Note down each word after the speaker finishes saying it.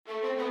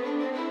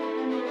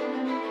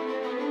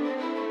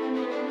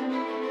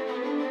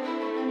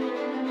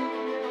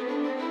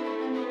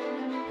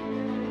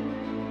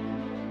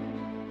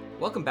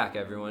Welcome back,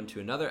 everyone, to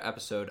another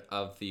episode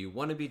of the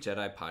Wannabe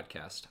Jedi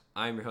podcast.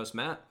 I'm your host,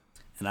 Matt.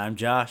 And I'm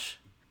Josh.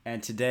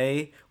 And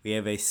today we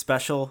have a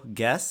special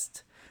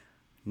guest,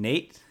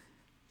 Nate.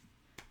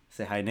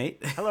 Say hi,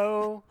 Nate.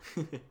 Hello,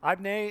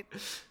 I'm Nate.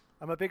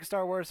 I'm a big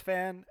Star Wars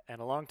fan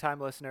and a longtime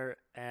listener,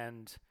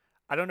 and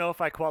I don't know if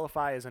I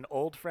qualify as an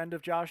old friend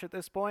of Josh at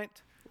this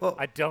point. Well,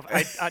 I don't.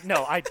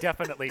 I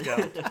definitely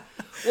don't.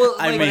 Well,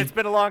 I mean, But it's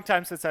been a long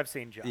time since I've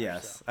seen Josh.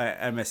 yes, so.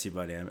 I miss you,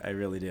 buddy. I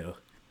really do.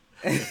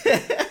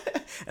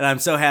 And I'm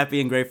so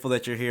happy and grateful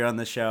that you're here on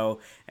the show,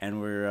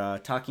 and we're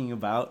talking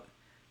about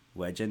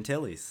Wedge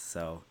Antilles.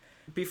 So,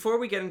 before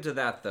we get into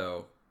that,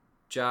 though,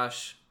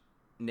 Josh,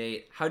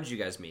 Nate, how did you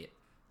guys meet?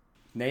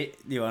 Nate,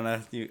 you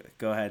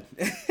go ahead?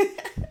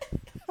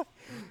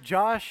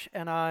 Josh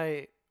and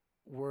I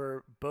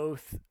were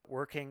both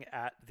working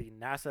at the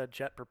NASA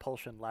Jet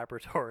Propulsion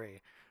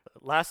Laboratory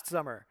last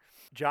summer.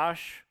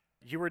 Josh,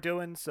 you were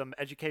doing some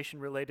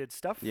education-related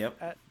stuff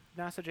at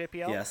NASA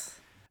JPL. Yes.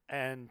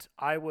 And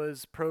I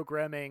was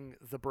programming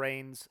the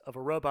brains of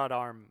a robot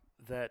arm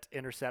that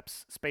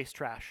intercepts space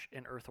trash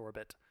in Earth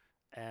orbit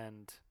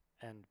and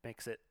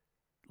makes it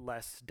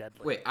less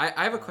deadly. Wait,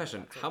 I have a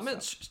question. How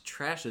much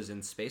trash is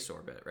in space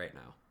orbit right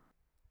now?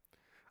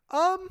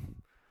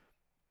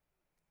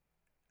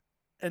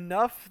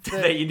 Enough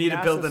that you need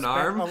to build an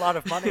arm? A lot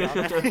of money on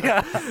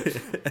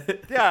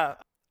it. Yeah.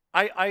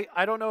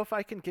 I don't know if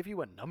I can give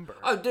you a number.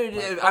 Oh, dude,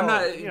 like, I'm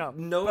not.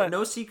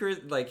 No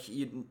secret. Like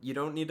you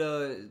don't need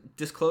to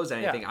disclose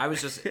anything. Yeah. I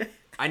was just.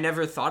 I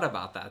never thought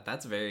about that.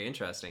 That's very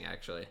interesting,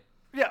 actually.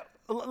 Yeah.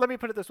 Let me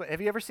put it this way. Have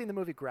you ever seen the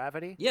movie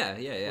Gravity?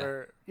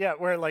 Yeah.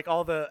 Where like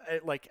all the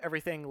like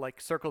everything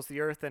like circles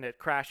the Earth and it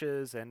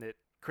crashes and it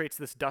creates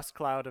this dust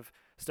cloud of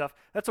stuff.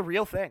 That's a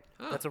real thing.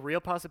 Oh. That's a real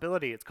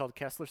possibility. It's called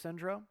Kessler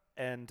syndrome,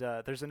 and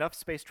there's enough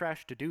space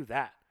trash to do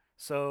that.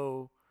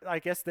 So I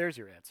guess there's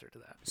your answer to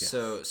that.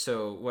 Yes.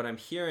 So what I'm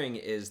hearing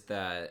is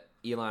that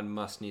Elon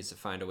Musk needs to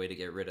find a way to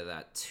get rid of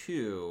that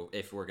too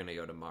if we're going to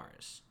go to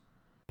Mars.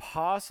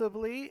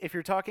 Possibly, if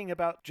you're talking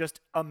about just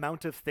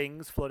amount of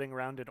things floating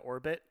around in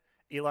orbit,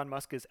 Elon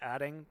Musk is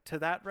adding to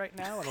that right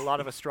now, and a lot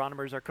of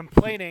astronomers are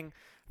complaining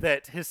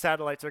that his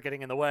satellites are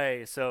getting in the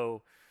way.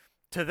 So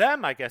to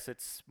them, I guess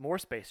it's more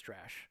space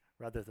trash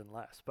rather than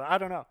less. But I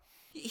don't know.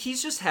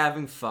 He's just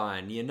having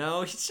fun, you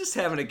know? He's just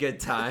having a good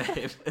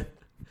time.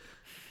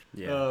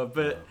 Yeah.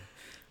 But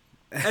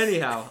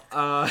anyhow,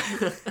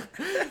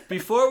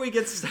 before we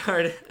get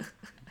started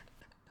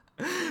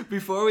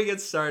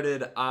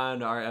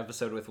on our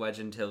episode with Wedge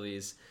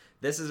Antilles,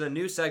 this is a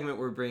new segment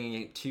we're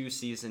bringing to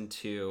season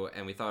 2,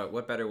 and we thought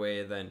what better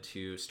way than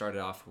to start it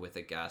off with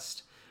a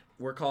guest.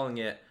 We're calling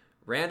it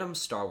Random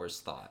Star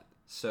Wars Thought.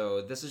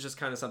 So this is just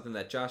kind of something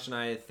that Josh and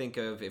I think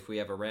of if we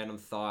have a random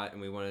thought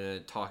and we want to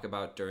talk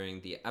about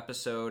during the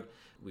episode,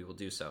 we will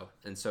do so.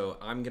 And so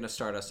I'm going to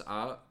start us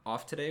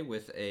off today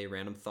with a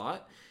random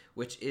thought,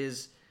 which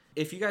is,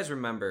 if you guys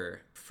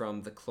remember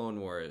from the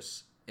Clone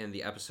Wars in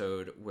the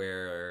episode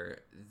where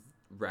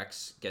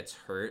Rex gets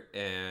hurt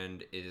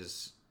and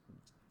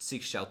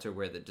seeks shelter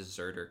where the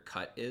deserter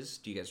cut is.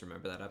 Do you guys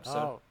remember that episode?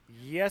 Oh,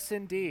 yes,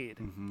 indeed.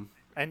 Mm-hmm.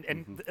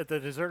 And the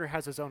deserter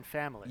has his own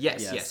family.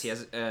 Yes. He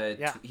has.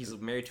 He's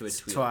married to a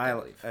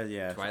Twi'lek. Twi'lek,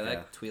 Yes.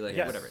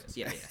 whatever it is.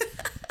 Yeah.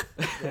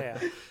 Yeah.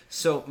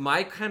 So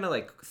my kind of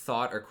like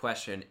thought or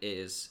question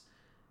is,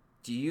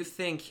 do you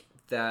think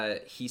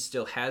that he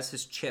still has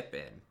his chip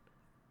in,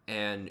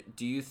 and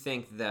do you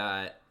think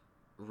that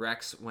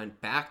Rex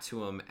went back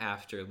to him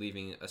after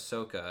leaving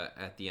Ahsoka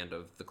at the end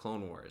of the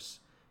Clone Wars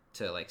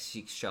to like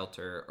seek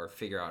shelter or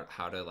figure out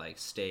how to like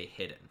stay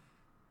hidden?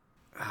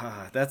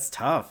 That's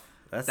tough.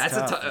 That's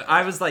tough.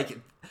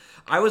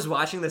 I was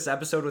watching this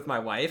episode with my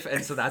wife,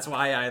 and so that's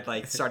why I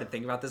like started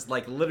thinking about this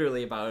like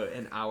literally about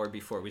an hour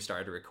before we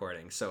started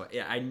recording. So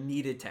yeah, I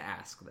needed to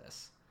ask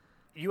this.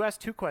 You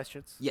asked 2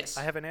 questions. Yes.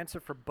 I have an answer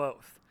for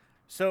both.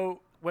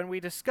 So when we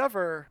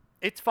discover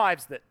it's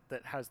Fives that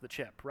has the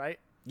chip, right?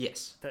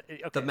 Yes.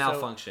 Okay, the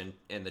malfunction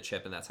in the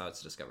chip, and that's how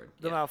it's discovered.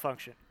 The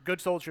malfunction.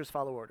 Good soldiers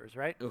follow orders,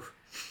 right? Oof.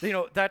 You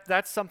know,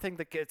 that's something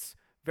that gets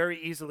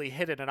very easily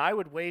hidden, and I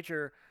would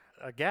wager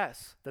a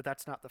guess that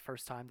that's not the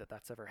first time that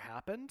that's ever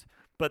happened.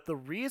 But the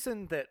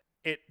reason that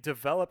it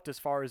developed as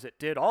far as it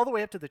did, all the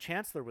way up to the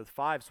Chancellor with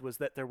Fives, was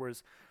that there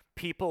was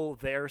people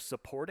there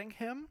supporting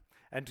him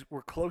and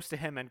were close to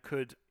him and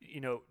could,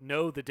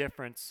 know the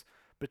difference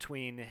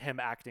between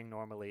him acting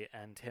normally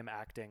and him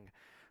acting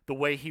the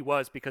way he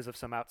was because of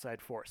some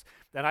outside force.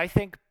 And I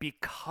think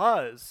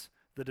because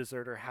the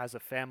deserter has a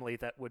family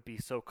that would be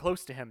so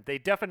close to him, they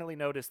definitely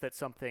noticed that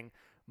something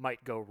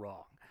might go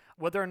wrong.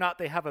 Whether or not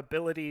they have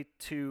ability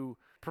to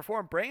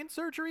perform brain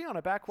surgery on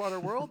a backwater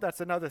world, that's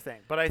another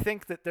thing. But I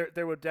think that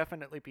there would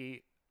definitely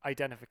be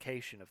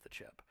identification of the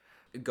chip.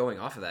 Going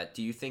off of that,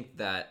 do you think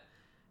that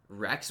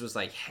Rex was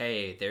like,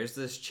 hey, there's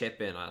this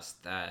chip in us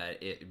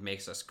that it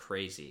makes us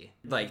crazy,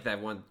 like that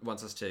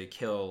wants us to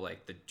kill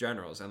like the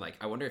generals, and like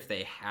I wonder if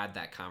they had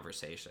that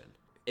conversation,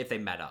 if they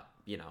met up,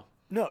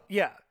 No,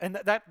 yeah, and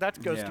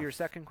that goes to your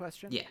second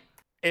question. Yeah.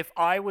 If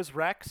I was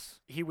Rex,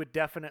 he would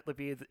definitely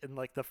be in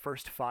like the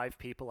first 5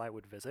 people I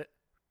would visit,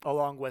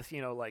 along with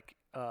like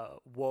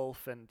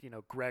Wolf and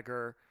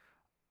Gregor.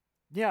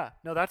 Yeah,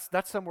 no,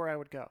 that's somewhere I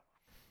would go.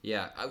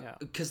 Yeah, Yeah.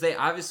 because they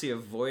obviously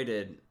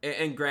avoided,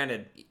 and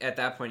granted, at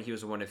that point he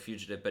was a wanted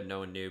fugitive, but no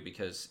one knew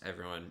because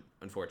everyone,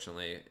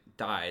 unfortunately,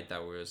 died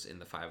that was in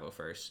the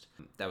 501st,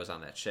 that was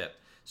on that ship.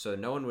 So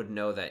no one would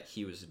know that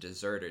he was a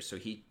deserter. So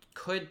he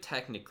could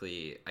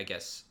technically, I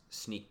guess,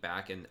 sneak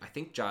back. And I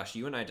think, Josh,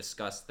 you and I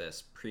discussed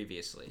this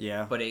previously.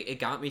 Yeah. But it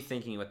got me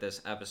thinking with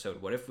this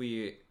episode, what if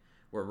we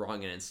were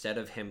wrong and instead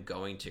of him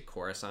going to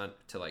Coruscant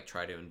to like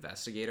try to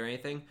investigate or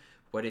anything,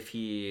 what if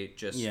he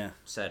just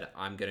said,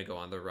 I'm going to go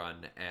on the run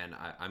and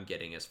I'm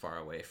getting as far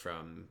away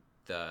from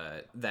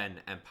the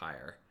then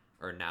Empire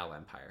or now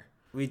Empire?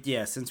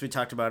 Since we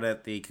talked about it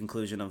at the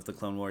conclusion of the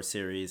Clone Wars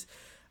series,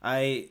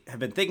 I have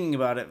been thinking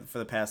about it for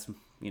the past,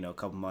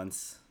 couple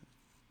months.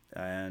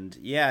 And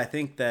I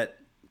think that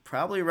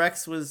probably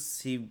Rex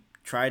he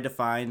tried to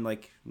find,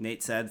 like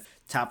Nate said,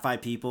 top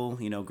 5 people,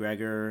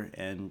 Gregor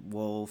and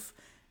Wolf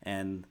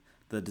and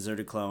the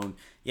deserted clone.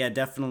 Yeah,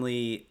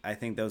 definitely. I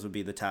think those would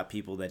be the top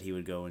people that he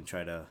would go and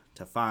try to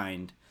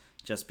find,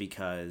 just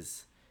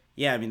because.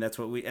 Yeah, I mean that's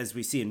what as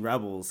we see in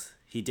Rebels.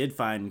 He did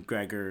find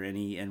Gregor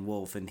and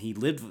Wolf, and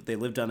they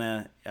lived on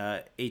a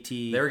AT.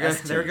 They were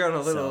going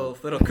a little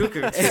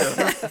cuckoo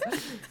too.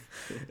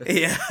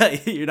 Yeah,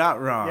 you're not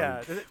wrong.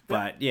 Yeah,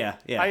 but yeah.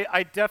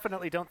 I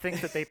definitely don't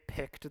think that they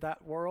picked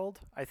that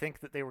world. I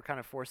think that they were kind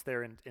of forced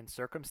there in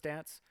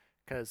circumstance.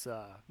 Because,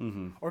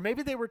 or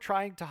maybe they were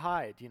trying to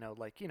hide,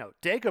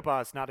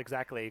 Dagobah's not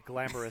exactly a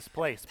glamorous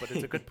place, but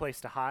it's a good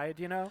place to hide,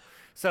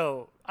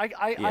 So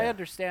I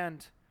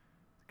understand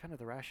kind of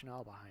the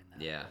rationale behind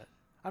that. Yeah.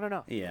 I don't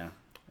know. Yeah.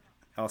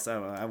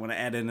 Also, I want to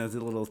add in a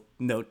little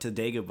note to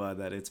Dagobah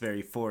that it's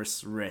very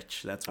force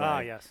rich. That's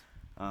why. Yes.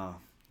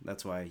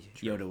 That's why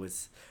Yoda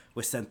was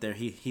sent there.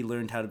 He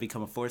learned how to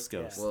become a force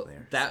ghost. Well,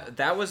 there.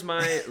 That was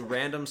my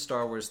random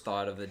Star Wars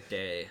thought of the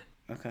day.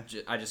 Okay.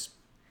 I just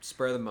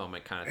spur of the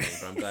moment kind of thing,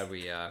 but I'm glad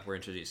we're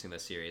introducing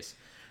this series.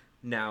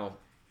 Now,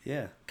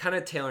 kind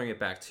of tailoring it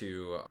back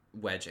to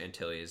Wedge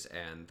Antilles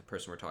and the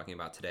person we're talking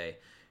about today.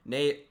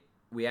 Nate,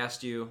 we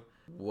asked you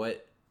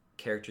what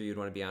character you'd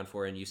want to be on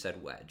for, and you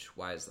said Wedge.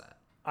 Why is that?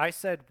 I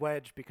said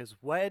Wedge because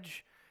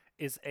Wedge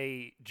is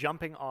a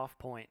jumping off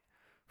point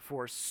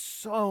for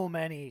so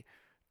many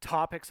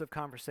topics of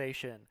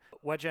conversation.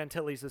 Wedge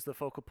Antilles is the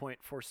focal point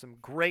for some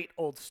great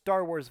old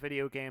Star Wars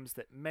video games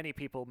that many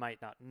people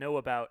might not know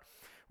about.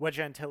 Wedge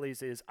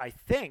Antilles is, I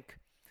think,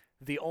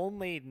 the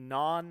only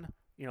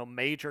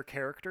major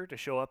character to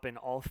show up in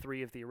all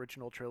 3 of the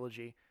original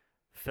trilogy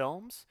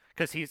films,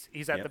 because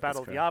he's at the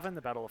Battle of Yavin,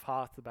 the Battle of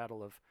Hoth, the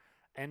Battle of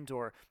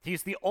Endor.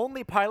 He's the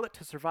only pilot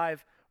to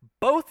survive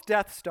both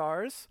Death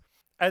Stars.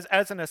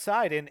 As an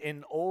aside,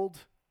 in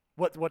old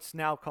what's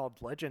now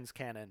called Legends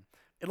canon,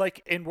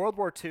 like in World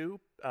War II,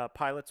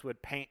 pilots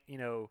would paint,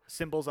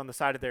 symbols on the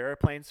side of their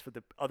airplanes for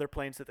the other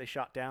planes that they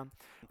shot down.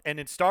 And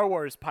in Star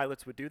Wars,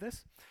 pilots would do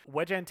this.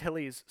 Wedge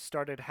Antilles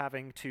started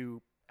having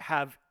to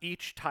have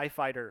each TIE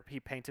fighter he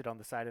painted on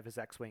the side of his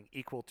X-Wing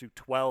equal to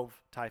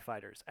 12 TIE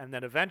fighters, and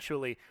then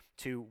eventually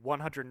to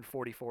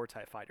 144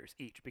 TIE fighters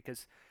each,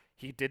 because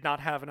he did not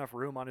have enough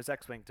room on his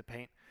X-Wing to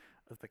paint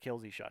the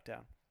kills he shot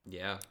down.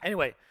 Yeah.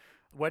 Anyway,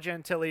 Wedge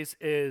Antilles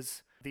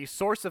is the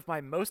source of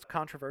my most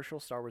controversial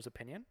Star Wars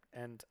opinion,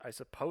 and I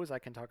suppose I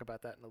can talk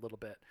about that in a little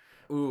bit.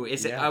 Ooh,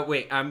 is it?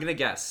 Wait, I'm gonna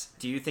guess.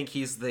 Do you think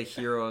he's the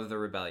hero of the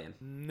rebellion?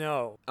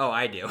 No. Oh,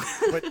 I do.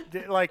 But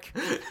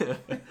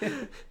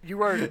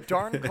you are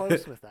darn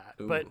close with that.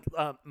 Ooh. But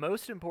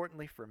most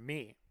importantly for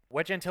me,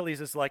 Wedge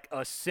Antilles is like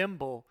a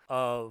symbol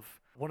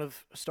of one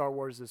of Star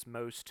Wars'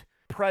 most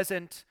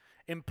present,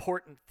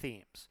 important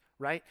themes,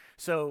 right?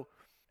 So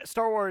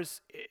Star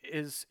Wars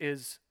is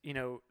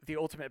the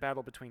ultimate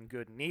battle between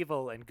good and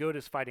evil, and good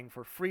is fighting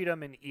for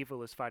freedom and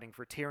evil is fighting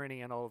for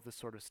tyranny and all of this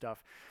sort of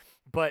stuff.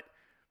 But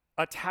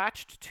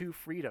attached to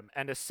freedom,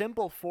 and a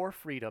symbol for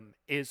freedom,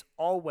 is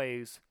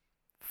always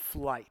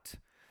flight.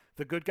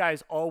 The good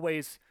guys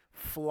always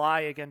fly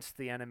against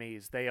the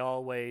enemies. They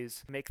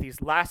always make these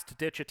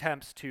last-ditch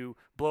attempts to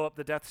blow up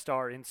the Death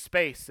Star in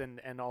space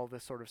and all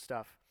this sort of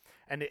stuff.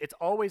 And it's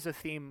always a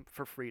theme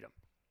for freedom.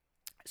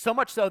 So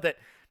much so that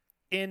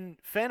in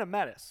Phantom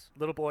Menace,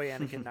 little boy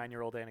Anakin,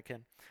 9-year-old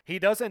Anakin, he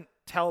doesn't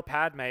tell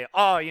Padme,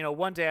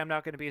 one day I'm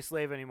not going to be a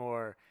slave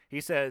anymore. He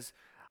says,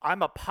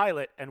 I'm a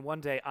pilot, and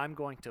one day I'm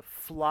going to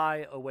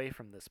fly away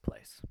from this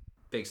place.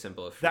 Big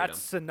symbol of freedom. That's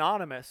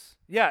synonymous.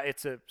 Yeah,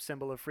 it's a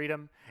symbol of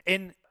freedom.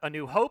 In A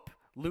New Hope,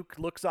 Luke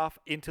looks off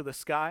into the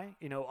sky,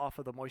 off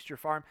of the moisture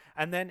farm.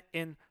 And then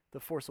in The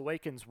Force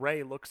Awakens,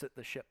 Rey looks at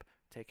the ship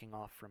taking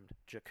off from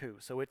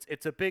Jakku. So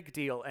it's a big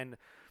deal. And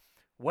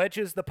Wedge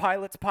is the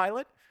pilot's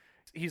pilot.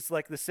 He's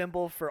like the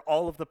symbol for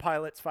all of the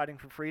pilots fighting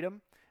for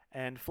freedom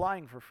and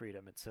flying for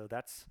freedom. And so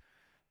that's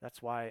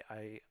why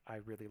I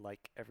really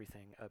like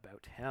everything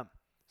about him.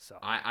 So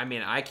I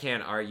mean, I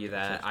can't argue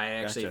that. I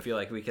actually Gotcha. feel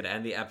like we could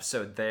end the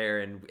episode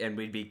there and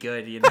we'd be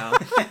good, you know?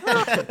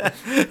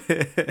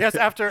 yes,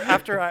 after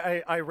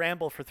I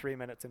ramble for 3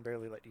 minutes and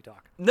barely let you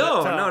talk.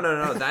 No, But,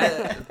 no.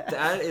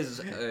 That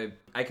is,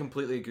 I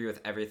completely agree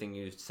with everything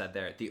you said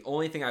there. The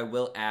only thing I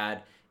will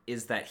add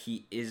is that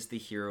he is the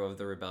hero of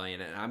the rebellion.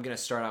 And I'm going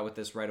to start out with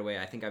this right away.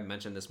 I think I've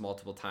mentioned this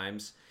multiple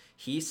times.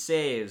 He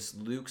saves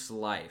Luke's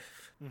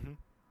life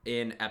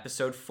in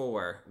episode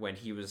 4 when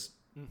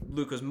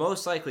Luke was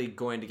most likely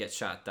going to get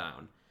shot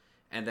down.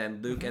 And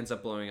then Luke ends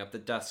up blowing up the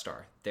Death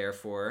Star.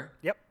 Therefore,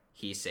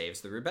 he saves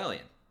the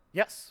rebellion.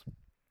 Yes.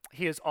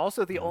 He is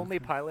also the only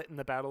pilot in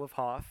the Battle of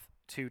Hoth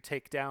to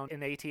take down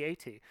an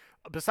AT-AT.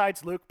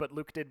 Besides Luke, but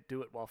Luke did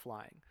do it while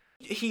flying.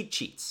 He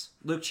cheats.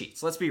 Luke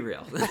cheats. Let's be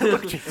real.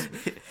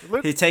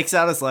 Luke, He takes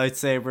out his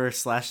lightsaber,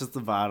 slashes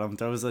the bottom,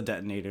 throws a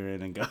detonator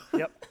in, and goes.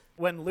 Yep.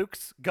 When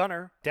Luke's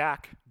gunner,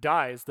 Dak,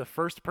 dies, the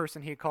first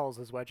person he calls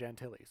is Wedge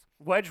Antilles.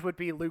 Wedge would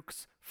be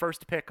Luke's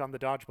first pick on the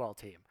dodgeball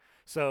team.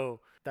 So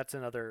that's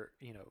another,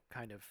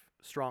 kind of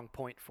strong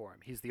point for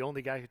him. He's the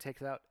only guy who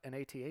takes out an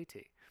AT-AT.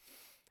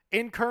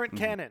 In current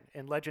canon,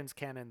 in Legends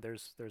canon,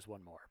 there's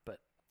one more. But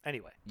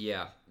anyway.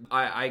 Yeah,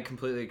 I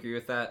completely agree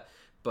with that.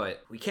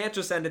 But we can't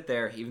just end it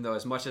there, even though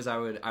as much as I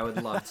would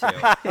love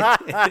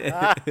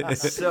to.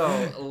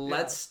 So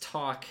let's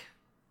talk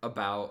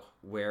about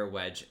where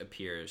Wedge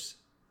appears.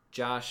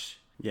 Josh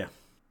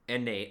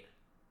and Nate,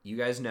 you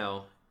guys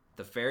know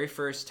the very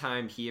first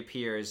time he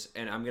appears,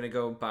 and I'm going to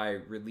go by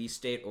release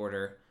date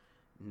order,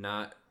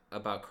 not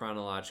about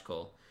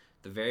chronological.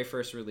 The very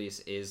first release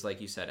is, like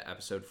you said,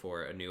 episode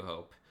 4, A New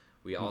Hope.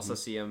 We also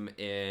see him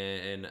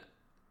in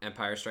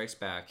Empire Strikes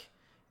Back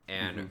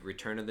and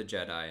Return of the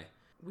Jedi.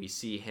 We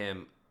see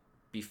him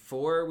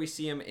before we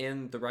see him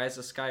in The Rise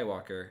of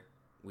Skywalker.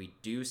 We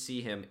do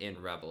see him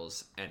in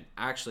Rebels, and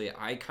actually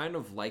I kind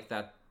of like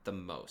that the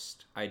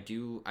most. I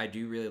do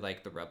really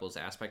like the Rebels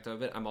aspect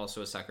of it. I'm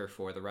also a sucker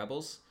for the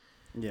Rebels.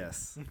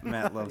 Yes,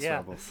 Matt loves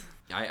Rebels.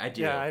 I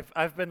do. Yeah,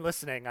 I've been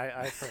listening.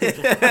 I've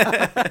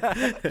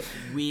heard.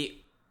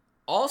 We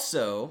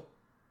also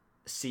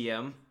see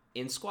him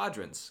in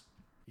Squadrons.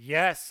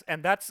 Yes,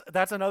 and that's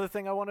another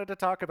thing I wanted to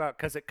talk about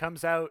because it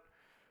comes out,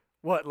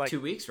 like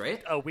 2 weeks,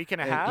 right? a week and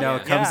a half? No,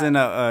 it comes in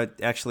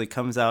actually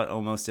comes out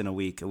almost in a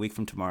week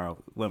from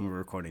tomorrow when we're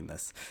recording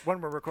this.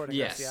 When we're recording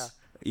this, yeah.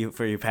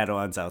 For you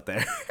Padawans out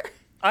there.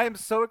 I am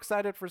so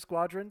excited for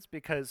Squadrons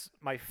because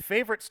my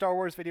favorite Star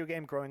Wars video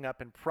game growing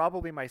up, and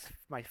probably my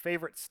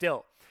favorite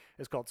still,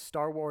 is called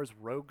Star Wars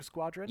Rogue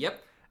Squadron.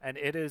 Yep. And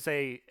it is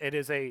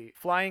a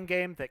flying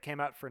game that came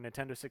out for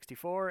Nintendo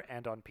 64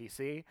 and on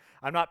PC.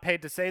 I'm not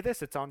paid to say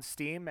this. It's on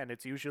Steam, and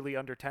it's usually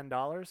under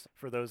 $10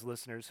 for those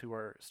listeners who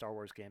are Star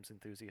Wars games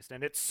enthusiasts.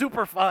 And it's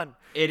super fun.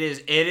 It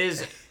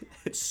is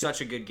such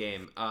a good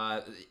game.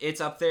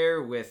 It's up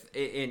there with,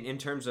 in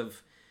terms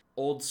of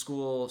old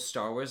school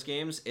Star Wars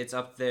games, it's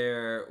up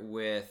there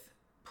with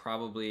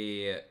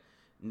probably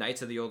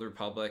Knights of the Old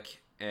Republic,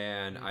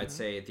 and I'd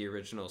say the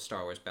original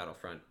Star Wars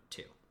Battlefront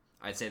 2.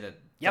 I'd say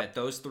that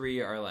those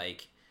three are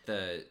like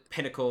the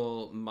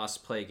pinnacle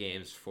must-play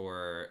games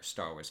for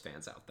Star Wars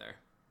fans out there.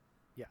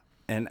 Yeah.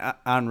 And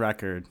on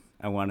record,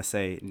 I want to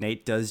say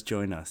Nate does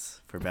join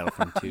us for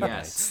Battlefront 2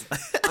 Yes.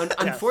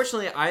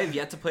 Unfortunately, I have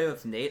yet to play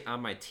with Nate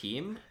on my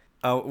team.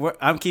 Oh,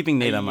 I'm keeping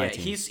Nate on my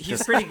team.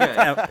 He's pretty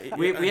good.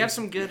 we have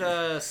some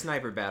good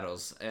sniper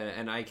battles,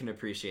 and I can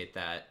appreciate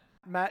that.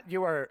 Matt,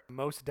 you are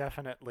most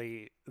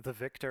definitely the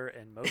victor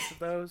in most of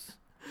those.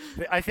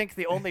 I think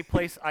the only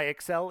place I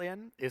excel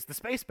in is the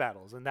space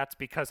battles, and that's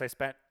because I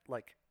spent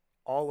like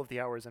all of the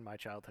hours in my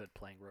childhood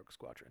playing Rogue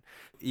Squadron.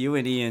 You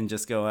and Ian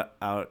just go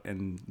out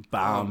and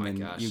bomb,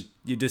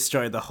 you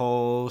destroy the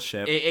whole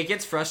ship. It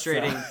gets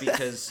frustrating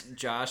because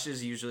Josh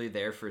is usually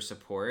there for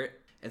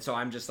support, and so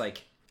I'm just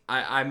like,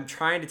 I'm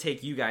trying to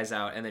take you guys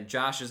out, and then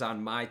Josh is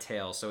on my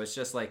tail, so it's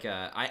just like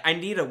I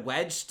need a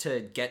wedge to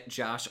get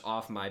Josh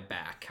off my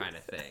back kind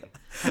of thing.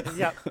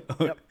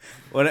 Yep.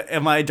 What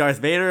am I, Darth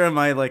Vader? Or am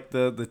I like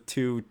the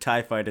two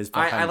TIE fighters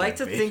behind I like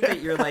Darth to Vader? think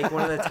that you're like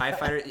one of the TIE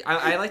fighters.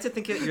 I like to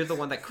think that you're the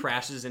one that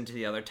crashes into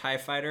the other TIE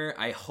fighter.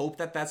 I hope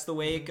that that's the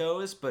way it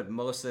goes, but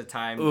most of the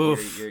time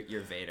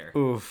you're Vader.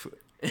 Oof.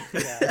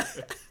 Yeah.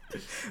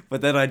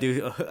 But then I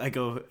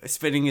go,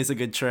 spinning is a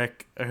good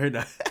trick.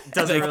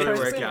 Doesn't really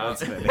work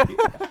out.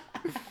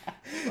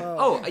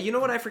 Oh, you know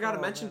what I forgot to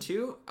mention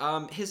too?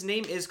 His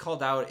name is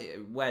called out,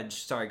 Wedge.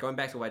 Sorry, going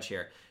back to Wedge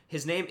here.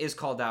 His name is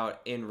called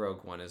out in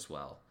Rogue One as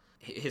well.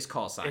 His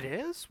call sign. It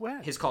is?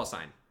 When? His call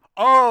sign.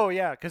 Oh,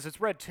 yeah, because it's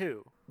red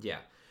too. Yeah.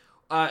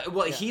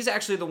 He's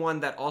actually the one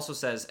that also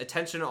says,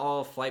 "Attention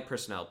all flight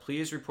personnel,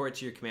 please report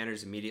to your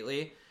commanders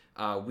immediately.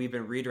 We've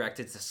been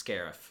redirected to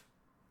Scarif."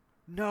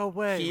 No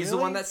way. He's the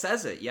one that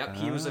says it. Yep,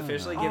 he was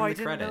officially given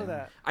the credit. Know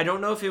that. I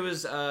don't know if it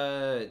was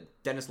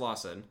Dennis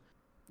Lawson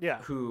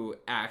who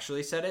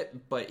actually said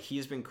it, but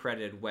he's been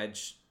credited,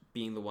 Wedge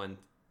being the one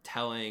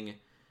telling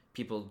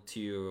people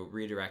to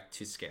redirect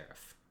to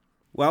Scarif.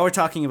 While we're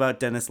talking about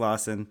Dennis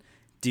Lawson,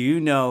 do you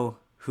know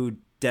who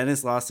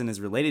Dennis Lawson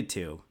is related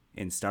to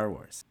in Star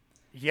Wars?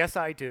 Yes,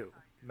 I do.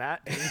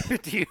 Matt,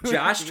 do you?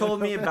 Josh do you told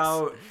know me this?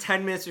 about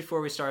 10 minutes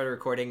before we started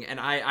recording, and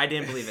I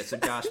didn't believe it. So,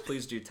 Josh,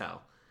 please do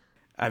tell.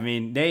 I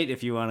mean, Nate,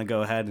 if you want to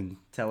go ahead and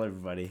tell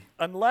everybody.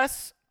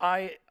 Unless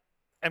I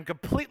am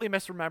completely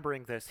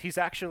misremembering this, he's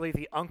actually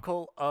the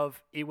uncle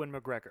of Ewan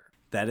McGregor.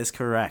 That is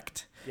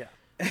correct. Yeah.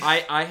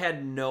 I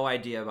had no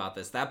idea about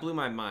this. That blew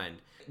my mind.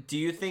 Do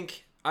you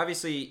think,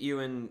 obviously,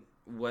 Ewan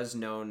was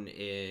known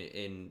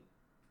in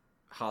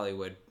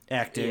Hollywood.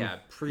 Acting. Yeah,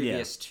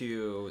 previous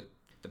to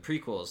the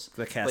prequels.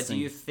 The casting but do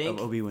you think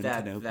of Obi-Wan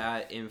that Kenobi.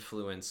 that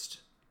influenced,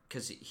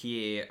 because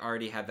he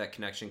already had that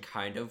connection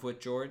kind of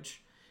with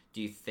George,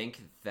 do you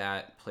think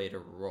that played a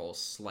role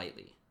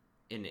slightly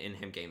in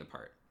him getting the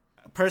part?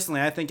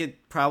 Personally, I think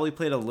it probably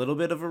played a little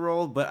bit of a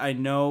role, but I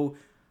know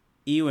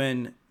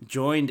Ewan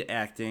joined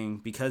acting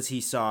because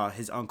he saw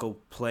his uncle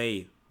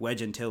play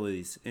Wedge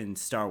Antilles in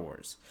Star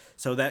Wars.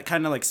 So that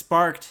kind of like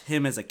sparked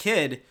him as a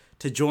kid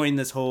to join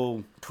this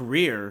whole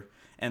career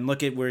and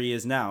look at where he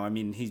is now. I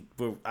mean,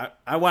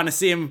 I want to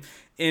see him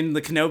in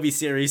the Kenobi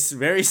series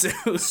very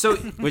soon. So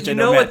which you I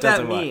know Matt what that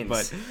doesn't want, means.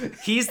 but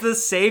He's the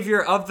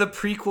savior of the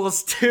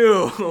prequels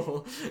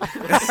too.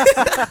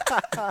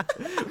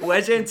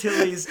 Wedge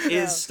Antilles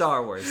is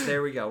Star Wars.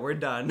 There we go. We're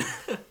done.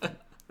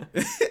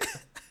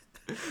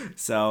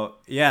 so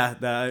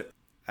yeah,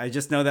 I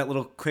just know that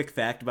little quick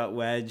fact about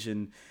Wedge,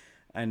 and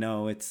I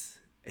know it's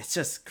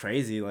just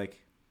crazy. Like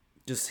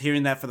just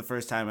hearing that for the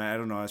first time, I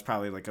don't know. I was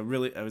probably like I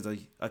was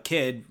a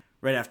kid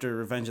right after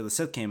Revenge of the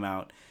Sith came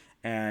out,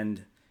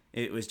 and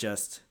it was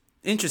just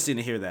interesting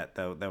to hear that.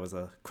 Though that was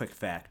a quick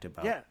fact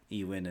about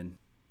Ewan and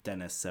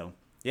Dennis. So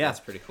yeah, that's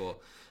pretty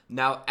cool.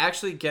 Now,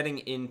 actually getting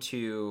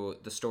into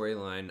the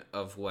storyline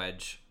of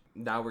Wedge,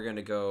 now we're going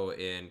to go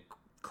in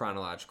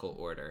chronological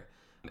order.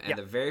 And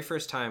the very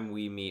first time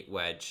we meet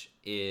Wedge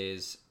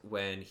is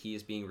when he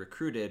is being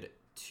recruited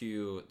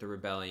to the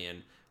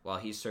rebellion while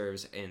he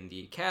serves in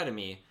the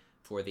academy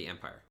for the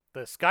Empire.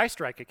 The Sky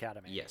Strike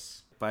Academy.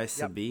 Yes. By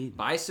Sabine.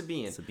 By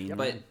Sabine. Sabine.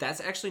 But that's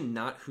actually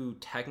not who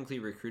technically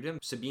recruited him.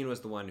 Sabine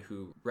was the one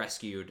who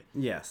rescued.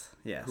 Yes.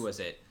 Who was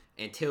it?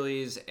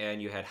 Antilles,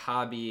 and you had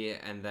Hobby,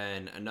 and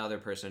then another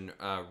person,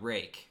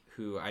 Rake,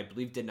 who I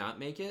believe did not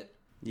make it.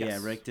 Yeah,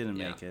 Yes. Rake didn't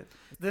make it.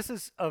 This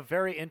is a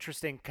very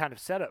interesting kind of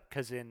setup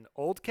because in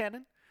old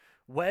canon,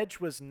 Wedge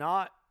was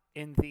not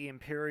in the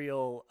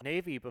Imperial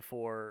Navy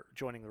before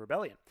joining the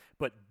rebellion.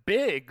 But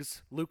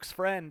Biggs, Luke's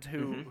friend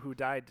who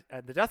died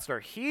at the Death Star,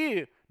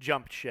 he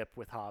jumped ship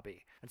with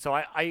Hobby. And so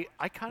I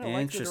kind of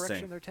like the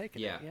direction they're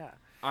taking. Yeah. It. Yeah.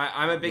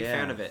 I'm a big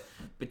fan of it.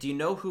 But do you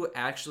know who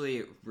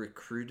actually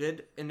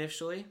recruited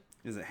initially?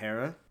 Is it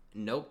Hera?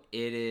 Nope.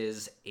 It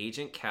is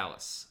Agent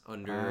Callus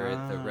under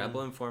the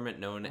rebel informant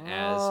known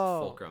as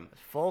Fulcrum.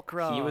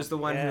 Fulcrum. He was the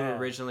one who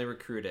originally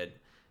recruited.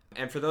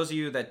 And for those of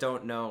you that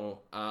don't know,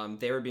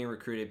 they were being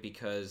recruited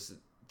because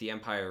the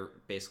Empire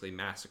basically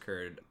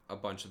massacred a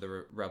bunch of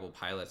the rebel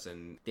pilots,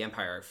 and the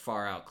Empire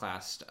far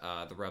outclassed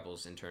the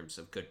rebels in terms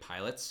of good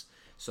pilots.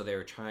 So they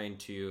were trying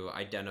to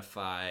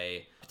identify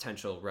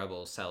potential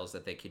rebel cells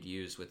that they could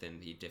use within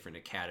the different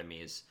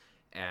academies,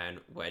 and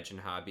Wedge and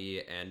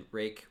Hobby and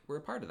Rake were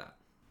a part of that.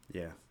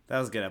 Yeah, that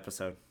was a good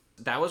episode.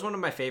 That was one of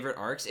my favorite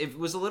arcs. It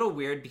was a little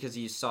weird because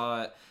you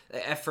saw it.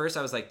 At first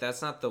I was like,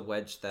 that's not the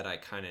Wedge that I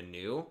kind of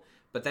knew.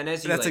 But then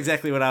as you That's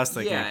exactly what I was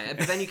thinking. Yeah,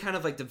 but then you kind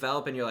of like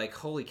develop and you're like,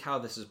 holy cow,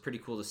 this is pretty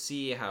cool to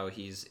see how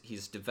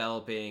he's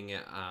developing.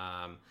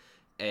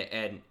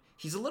 And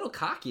he's a little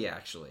cocky,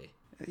 actually.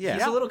 Yeah.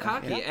 He's a little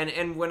cocky.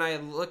 And when I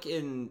look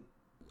in,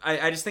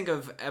 I just think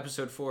of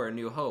episode 4, A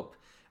New Hope.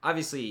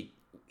 Obviously,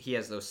 he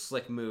has those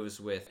slick moves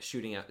with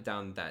shooting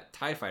down that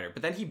TIE fighter.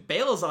 But then he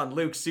bails on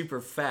Luke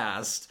super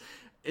fast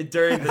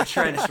during the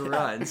trench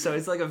run. So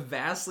it's like a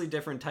vastly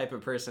different type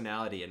of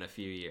personality in a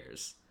few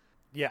years.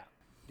 Yeah.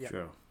 Yeah.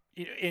 True.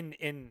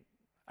 In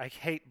I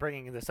hate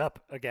bringing this up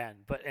again,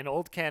 but in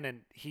old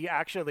canon, he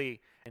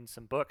actually in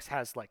some books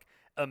has like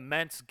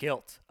immense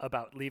guilt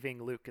about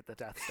leaving Luke at the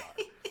Death Star.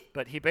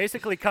 But he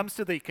basically comes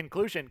to the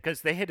conclusion,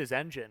 because they hit his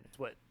engine, is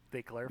what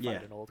they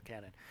clarified in old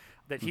canon,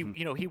 that he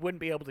he wouldn't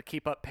be able to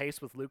keep up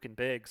pace with Luke and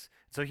Biggs,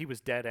 so he was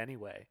dead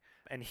anyway.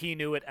 And he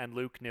knew it, and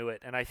Luke knew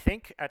it, and I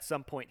think at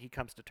some point he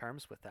comes to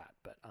terms with that.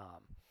 But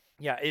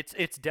yeah,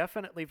 it's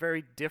definitely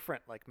very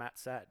different, like Matt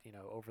said,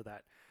 over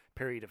that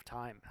period of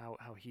time, how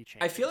he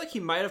changed. I feel like he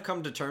might have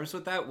come to terms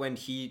with that when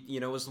he,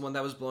 was the one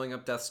that was blowing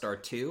up Death Star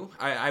 2.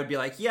 I'd be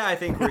like, yeah, I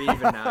think we're even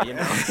now,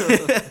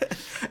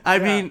 I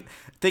mean,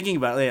 thinking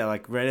about it,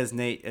 like right as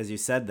Nate, as you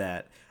said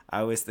that,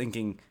 I was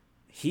thinking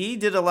he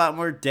did a lot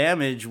more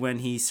damage when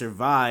he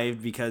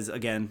survived because,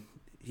 again,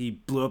 he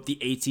blew up the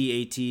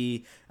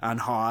AT-AT on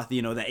Hoth. The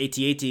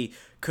AT-AT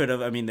could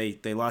have, I mean,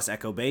 they lost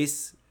Echo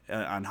Base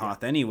on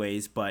Hoth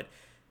anyways, but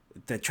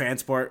the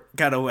transport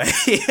got away.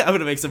 I'm going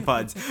to make some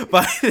puns,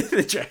 but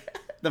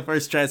the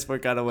first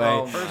transport got away.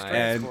 Oh, first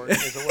transport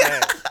is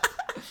away.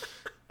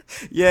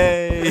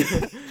 Yay!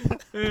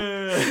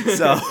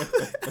 So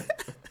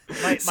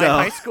my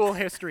high school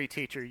history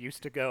teacher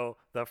used to go,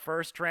 "The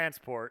first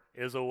transport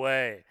is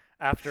away,"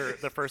 after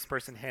the first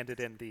person handed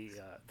in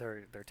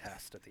their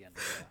test at the end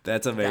of the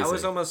That's amazing. That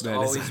was almost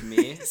always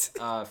me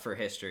for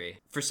history.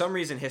 For some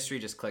reason, history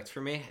just clicked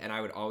for me, and I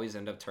would always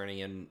end up turning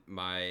in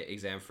my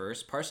exam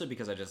first, partially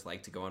because I just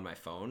like to go on my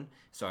phone,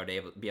 so I'd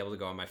be able to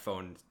go on my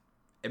phone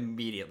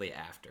immediately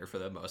after for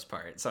the most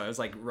part. So I was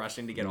like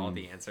rushing to get all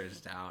the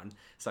answers down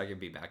so I could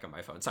be back on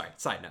my phone. Sorry,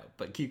 side note,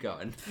 but keep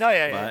going. No,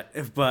 yeah.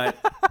 But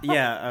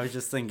yeah, I was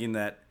just thinking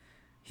that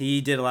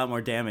he did a lot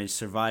more damage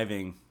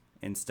surviving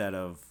instead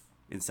of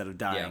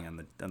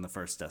dying on the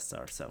first Death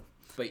Star. So,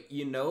 but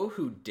you know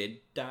who did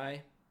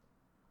die?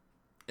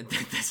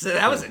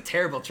 That was a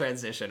terrible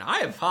transition.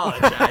 I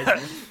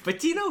apologize. But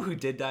do you know who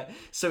did die?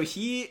 So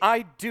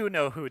I do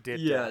know who did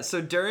die. Yeah,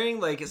 so during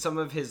like some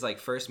of his like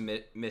first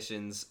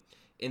missions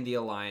in the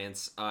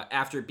Alliance,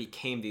 after it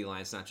became the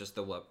Alliance, not just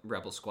the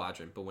Rebel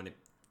Squadron, but when it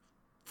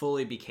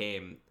fully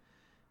became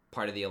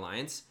part of the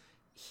Alliance,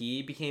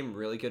 he became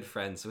really good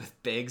friends with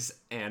Biggs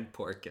and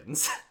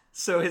Porkins.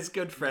 So his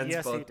good friends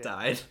both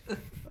died.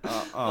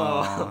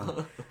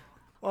 Oh,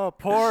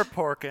 poor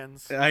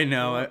Porkins. I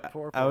know.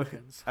 Poor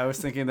Porkins. I was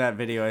thinking that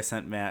video I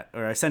sent Matt,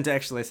 or I sent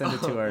it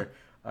to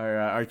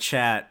our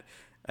chat.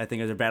 I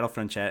think it was a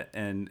Battlefront chat,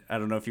 and I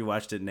don't know if you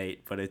watched it,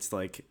 Nate, but it's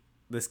like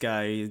this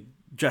guy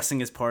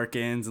dressing as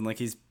Porkins, and like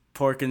he's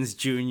Porkins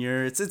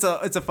Jr.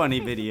 It's a funny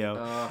video.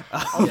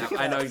 Yeah,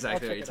 I know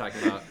exactly what you're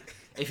talking about.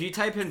 If you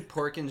type in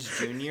Porkins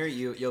Jr.,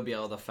 you'll be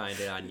able to find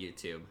it on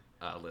YouTube,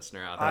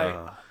 listener out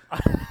there.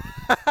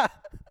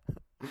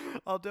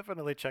 I'll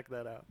definitely check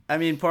that out. I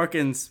mean,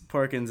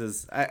 Porkins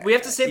is. We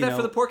have to save that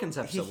for the Porkins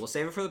episode. We'll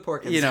save it for the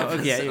Porkins.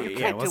 Episode.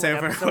 Yeah. We'll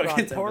save it for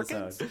Porkins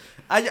episode.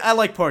 I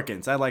like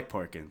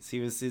Porkins.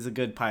 He's a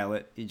good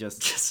pilot. He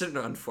just an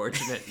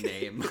unfortunate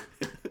name.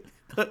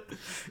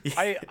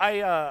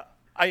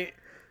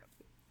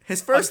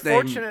 His first name.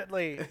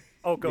 Unfortunately.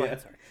 Oh, go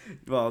ahead. Sorry.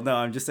 Well, no,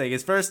 I'm just saying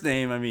his first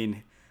name. I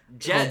mean,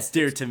 holds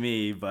dear to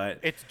me, but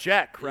it's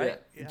Jack, right?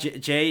 Yeah.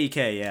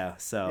 J-E-K. Yeah.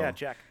 So. Yeah,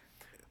 Jack.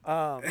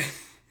 I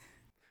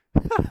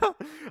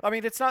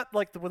mean, it's not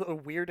like the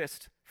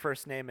weirdest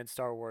first name in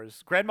Star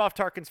Wars. Grand Moff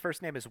Tarkin's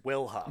first name is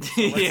Wilhelm.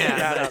 So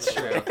that's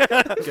true.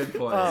 Good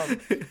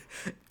point.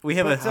 We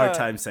have a hard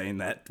time saying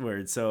that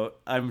word, so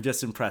I'm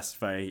just impressed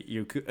by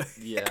you.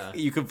 Yeah,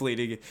 you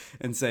completing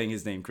and saying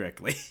his name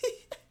correctly.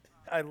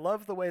 I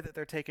love the way that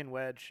they're taking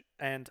Wedge,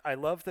 and I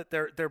love that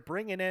they're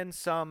bringing in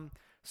some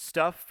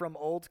stuff from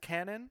old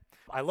canon.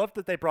 I love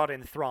that they brought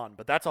in Thrawn,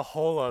 but that's a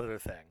whole other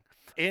thing.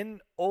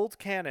 In old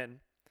canon,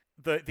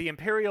 the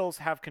Imperials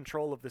have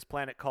control of this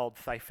planet called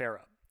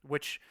Thyfera,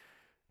 which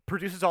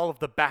produces all of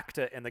the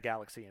Bacta in the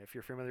galaxy. And if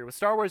you're familiar with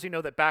Star Wars, you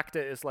know that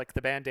Bacta is like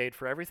the Band-Aid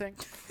for everything.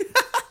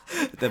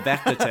 The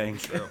Bacta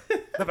tank.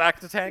 The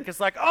Bacta tank is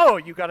like, oh,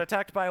 you got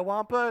attacked by a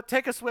Wampa?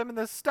 Take a swim in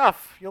this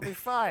stuff. You'll be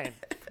fine.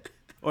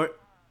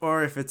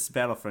 Or if it's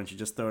Battlefront, you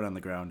just throw it on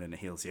the ground and it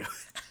heals you.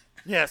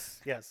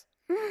 Yes.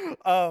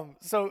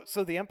 So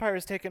the Empire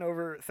has taken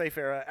over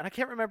Thyfera, and I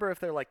can't remember if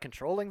they're like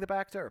controlling the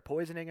Bacta or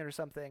poisoning it or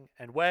something.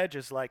 And Wedge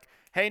is like,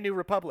 "Hey, New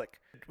Republic,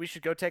 we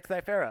should go take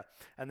Thyfera."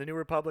 And the New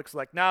Republic's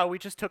like, "No, we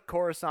just took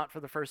Coruscant for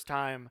the first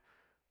time.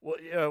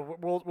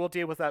 We'll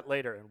deal with that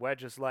later." And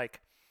Wedge is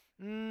like,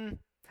 "I'm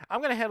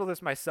gonna handle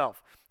this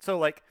myself." So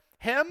like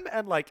him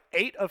and like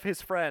 8 of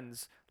his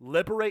friends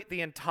liberate the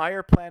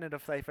entire planet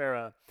of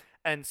Thyfera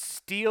and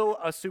steal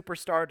a Super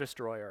Star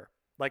Destroyer.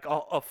 Like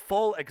a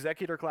full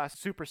Executor class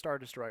Super Star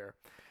Destroyer.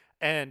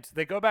 And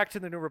they go back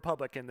to the New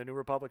Republic, and the New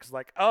Republic's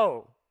like,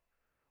 oh,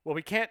 well,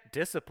 we can't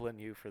discipline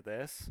you for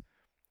this.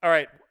 All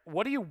right,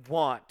 what do you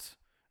want?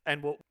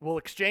 And we'll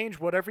exchange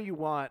whatever you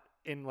want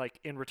in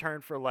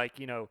return for like,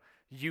 you know,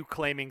 you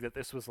claiming that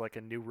this was like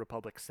a New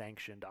Republic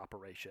sanctioned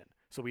operation,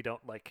 so we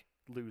don't like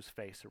lose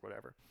face or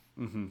whatever.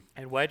 Mm-hmm.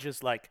 And Wedge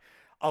is like,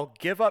 I'll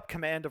give up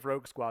command of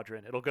Rogue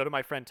Squadron. It'll go to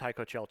my friend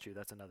Tycho Chelchu.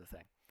 That's another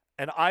thing.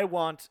 And I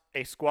want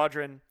a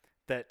squadron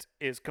that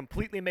is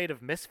completely made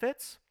of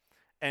misfits,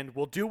 and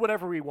we'll do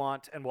whatever we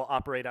want, and we'll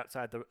operate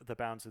outside the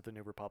bounds of the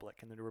New Republic.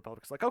 And the New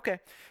Republic's like, okay.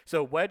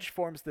 So Wedge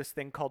forms this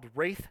thing called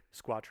Wraith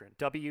Squadron,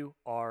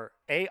 W-R-A-I-T-H,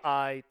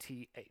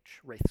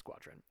 Wraith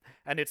Squadron.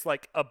 And it's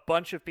like a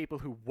bunch of people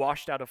who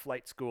washed out of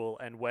flight school,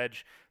 and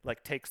Wedge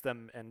like takes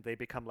them, and they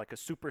become like a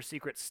super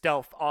secret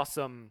stealth,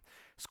 awesome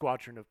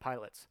squadron of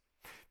pilots.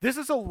 This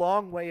is a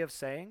long way of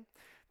saying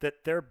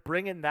that they're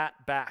bringing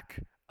that back.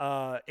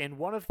 In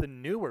one of the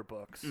newer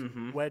books,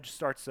 Wedge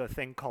starts a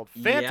thing called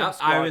Phantom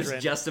Squadron. I was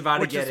just about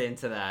to get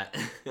into that.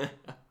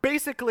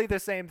 Basically the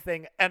same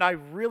thing, and I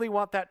really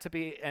want that to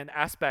be an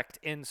aspect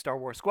in Star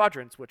Wars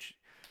Squadrons, which,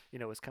 you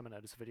know, is coming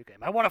out as a video game.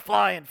 I want to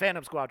fly in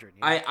Phantom Squadron.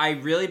 You know? I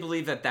really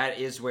believe that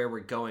is where we're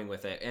going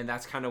with it, and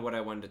that's kind of what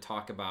I wanted to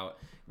talk about,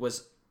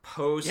 was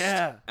post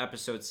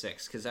Episode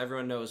 6, because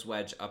everyone knows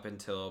Wedge up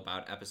until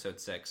about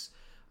Episode 6.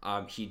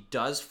 He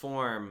does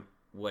form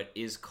what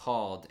is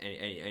called,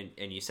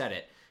 and you said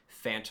it,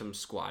 Phantom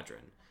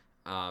Squadron.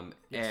 Yes.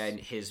 And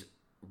his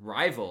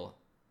rival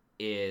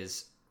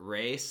is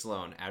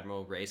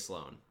Admiral Ray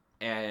Sloan.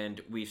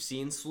 And we've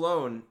seen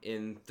Sloan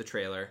in the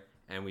trailer,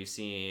 and we've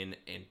seen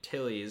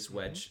Antilles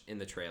Wedge in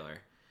the trailer.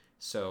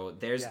 So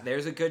there's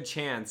a good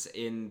chance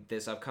in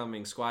this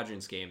upcoming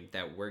Squadrons game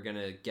that we're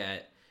gonna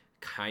get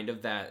kind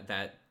of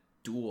that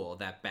duel,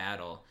 that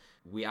battle.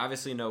 We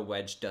obviously know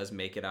Wedge does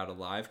make it out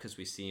alive because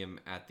we see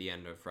him at the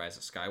end of Rise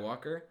of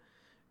Skywalker.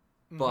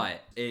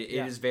 But it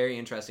is very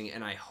interesting,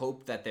 and I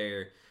hope that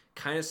they're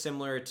kind of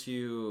similar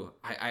to...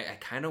 I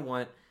kind of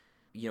want,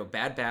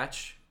 Bad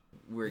Batch.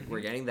 We're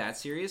getting that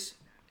series.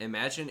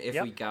 Imagine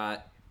if we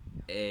got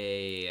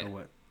a...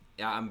 what?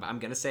 Yeah, I'm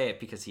going to say it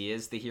because he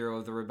is the hero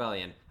of the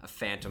rebellion, a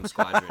Phantom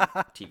Squadron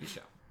TV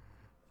show.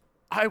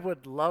 I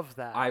would love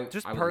that. I would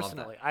Personally,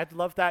 love that. I'd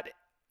love that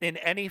in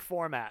any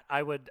format.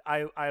 I would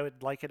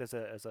like it as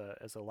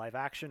a live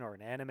action or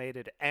an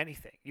animated,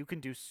 anything. You can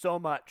do so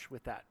much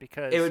with that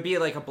because it would be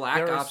like a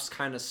Black Ops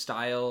kind of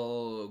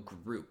style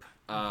group.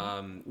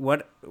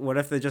 What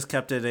if they just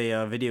kept it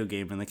a video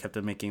game and they kept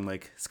it making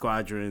like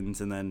Squadrons,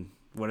 and then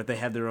what if they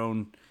had their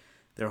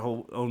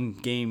whole own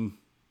game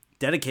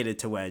dedicated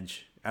to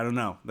Wedge? I don't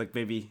know. Like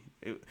maybe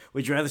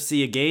would you rather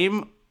see a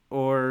game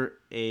or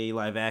a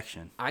live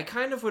action? I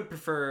kind of would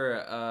prefer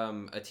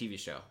a TV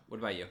show. What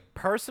about you?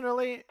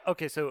 Personally,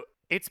 okay, so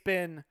it's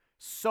been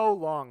so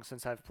long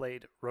since I've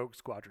played Rogue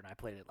Squadron. I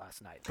played it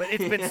last night, but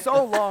it's been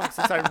so long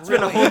since I It's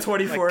been a whole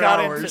 24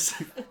 hours.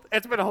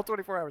 It's been a whole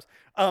 24 hours.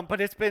 But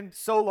it's been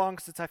so long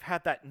since I've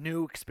had that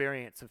new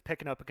experience of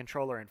picking up a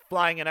controller and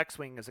flying an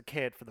X-Wing as a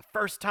kid for the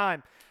first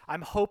time.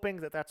 I'm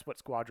hoping that that's what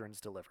Squadrons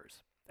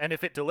delivers. And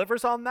if it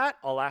delivers on that,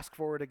 I'll ask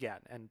for it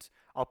again, and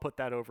I'll put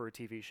that over a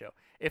TV show.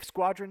 If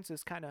Squadrons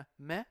is kind of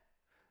meh,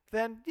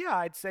 then yeah,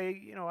 I'd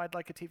say I'd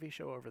like a TV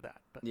show over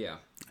that. But I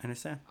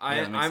understand.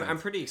 I'm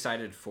pretty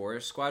excited for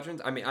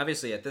Squadrons. I mean,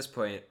 obviously at this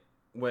point,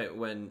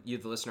 when you,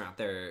 the listener out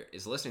there,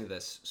 is listening to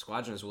this,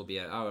 Squadrons will be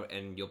out,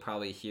 and you'll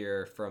probably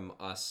hear from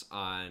us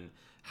on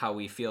how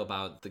we feel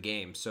about the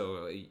game.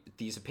 So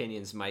these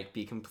opinions might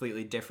be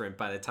completely different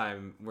by the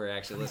time we're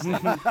actually listening.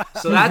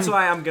 So that's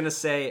why I'm going to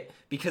say,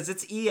 because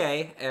it's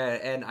EA,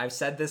 and I've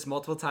said this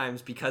multiple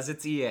times, because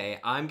it's EA,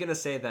 I'm going to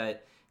say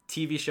that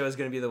TV show is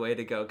going to be the way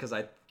to go, because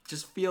I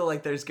just feel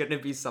like there's going to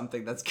be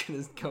something that's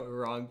going to go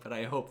wrong, but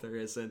I hope there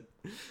isn't.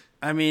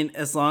 I mean,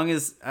 as long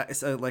as,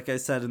 like I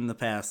said in the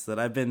past, that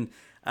I've been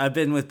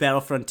with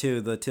Battlefront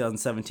 2, the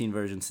 2017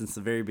 version, since the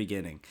very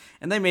beginning.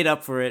 And they made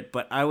up for it,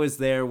 but I was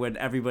there when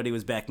everybody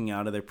was backing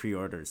out of their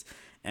pre-orders.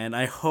 And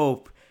I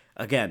hope,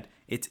 again,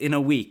 it's in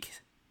a week.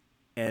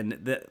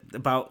 And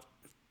about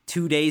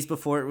 2 days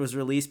before it was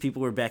released,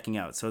 people were backing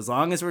out. So as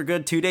long as we're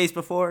good 2 days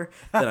before,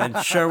 then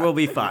I'm sure we'll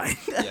be fine.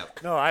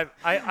 Yep. No,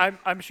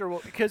 I'm sure we'll,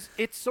 because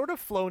it's sort of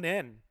flown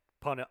in,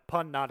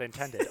 pun not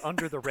intended,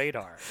 under the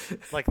radar,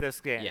 like this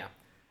game. Yeah.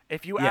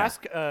 If you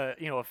ask,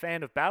 a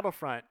fan of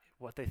Battlefront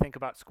what they think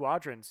about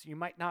Squadrons, you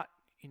might not,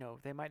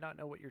 they might not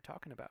know what you're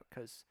talking about,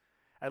 because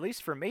at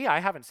least for me, I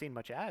haven't seen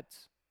much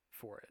ads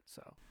for it.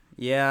 So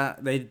yeah,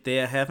 they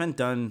haven't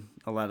done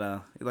a lot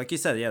of, like you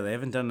said, they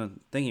haven't done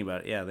thinking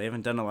about it. Yeah, they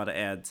haven't done a lot of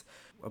ads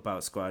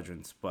about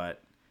Squadrons,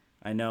 but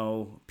I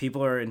know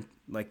people are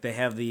like they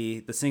have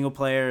the single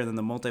player and then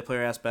the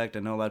multiplayer aspect. I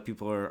know a lot of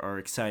people are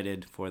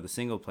excited for the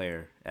single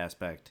player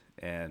aspect,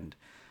 and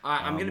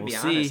I'm going to be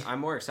honest. I'm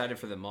more excited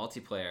for the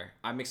multiplayer.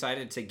 I'm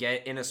excited to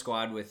get in a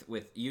squad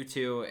with you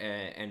two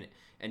and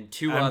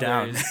two I'm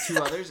others. down. Two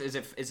others. Is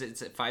it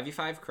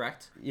 5v5?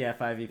 Correct. Yeah,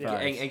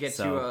 5v5. And get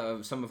two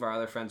of some of our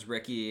other friends,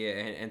 Ricky,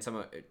 and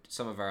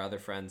some of our other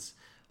friends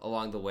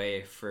along the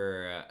way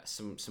for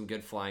some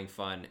good flying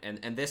fun.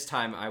 And this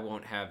time I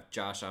won't have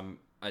Josh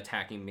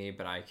attacking me,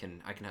 but I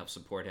can help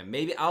support him.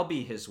 Maybe I'll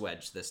be his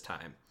Wedge this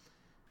time.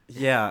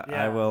 Yeah.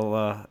 I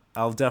will.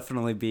 I'll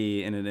definitely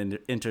be in an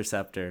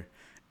interceptor.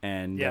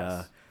 And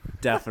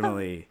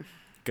definitely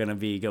gonna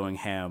be going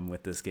ham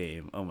with this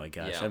game. Oh my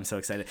gosh, I'm so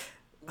excited.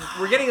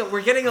 We're getting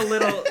a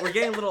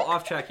little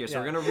off track here, so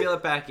we're gonna reel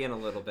it back in a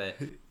little bit.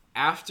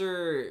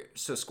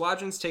 So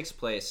Squadrons takes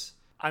place.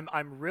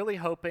 I'm really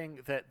hoping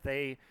that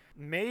they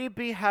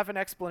maybe have an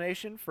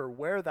explanation for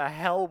where the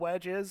hell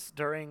Wedge is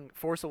during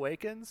Force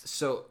Awakens.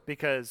 So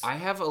because I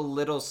have a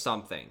little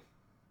something.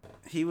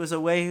 He was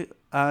away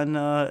on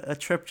a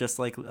trip, just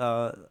like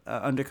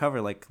undercover,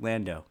 like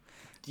Lando.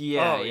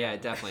 Yeah,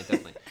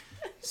 definitely.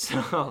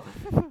 So,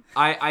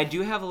 I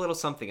do have a little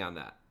something on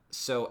that.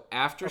 So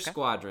after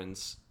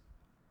Squadrons,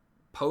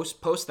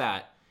 post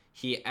that,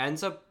 he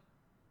ends up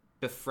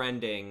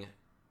befriending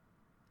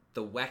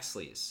the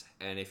Wexleys,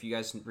 and if you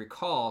guys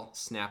recall,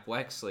 Snap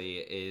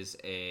Wexley is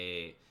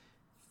a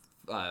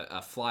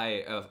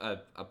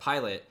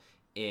pilot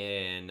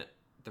in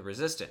the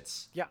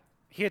Resistance. Yeah,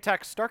 he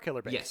attacks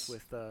Starkiller Base. Yes.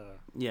 With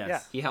Yes. Yeah.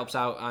 He helps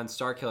out on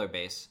Starkiller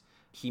Base.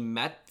 He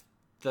met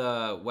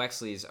the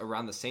Wexleys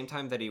around the same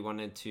time that he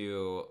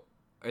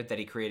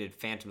created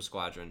Phantom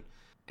Squadron,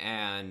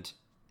 and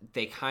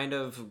they kind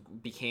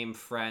of became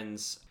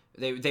friends.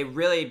 They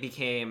really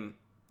became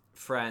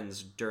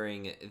friends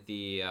during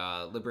the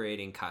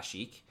liberating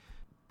Kashyyyk,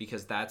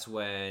 because that's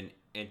when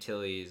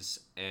Antilles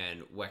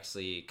and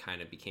Wexley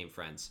kind of became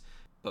friends.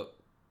 But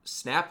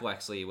Snap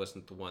Wexley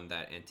wasn't the one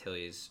that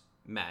Antilles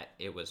met.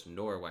 It was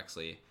Nora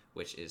Wexley,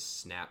 which is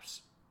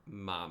Snap's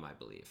mom, I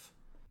believe.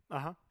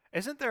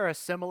 Isn't there a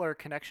similar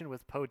connection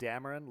with Poe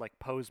Dameron? Like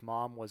Poe's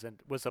mom was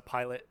a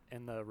pilot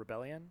in the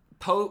rebellion.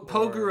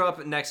 Poe grew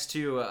up next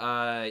to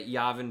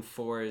Yavin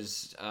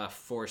 4's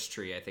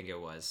forestry, I think it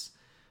was,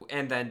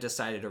 and then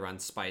decided to run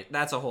spice.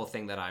 That's a whole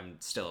thing that I'm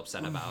still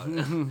upset about.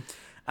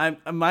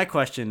 My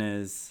question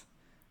is,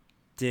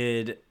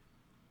 did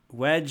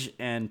Wedge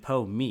and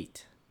Poe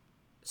meet?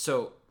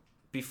 So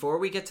before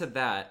we get to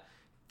that,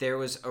 there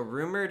was a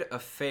rumored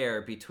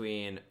affair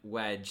between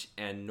Wedge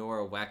and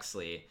Nora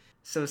Wexley.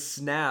 So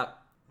Snap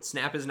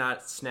is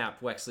not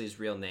Snap Wexley's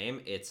real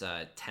name. It's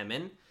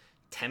Temmin.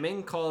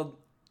 Temmin called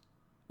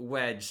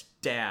Wedge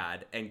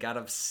dad and got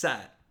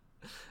upset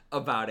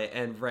about it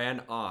and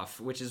ran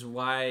off, which is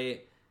why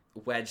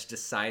Wedge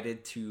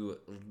decided to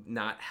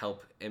not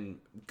help him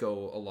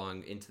go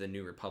along into the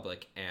New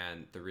Republic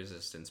and the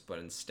Resistance, but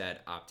instead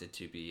opted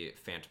to be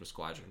Phantom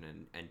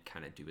Squadron and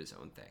kind of do his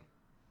own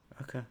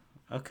thing.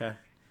 Okay.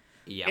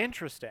 Yeah.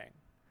 Interesting.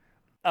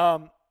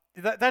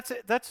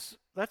 That's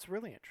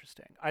really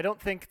interesting. I don't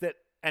think that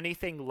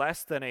anything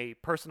less than a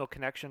personal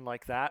connection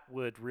like that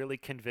would really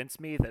convince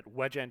me that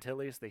Wedge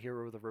Antilles, the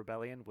hero of the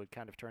rebellion, would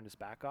kind of turn his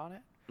back on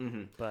it.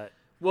 Mm-hmm. But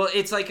well,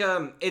 it's like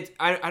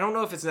I don't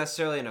know if it's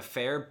necessarily an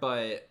affair,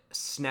 but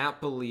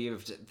Snap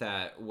believed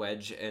that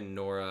Wedge and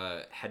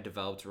Nora had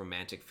developed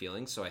romantic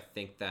feelings, so I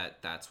think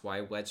that's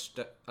why Wedge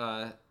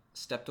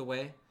stepped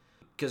away.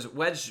 Because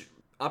Wedge,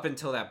 up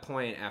until that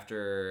point,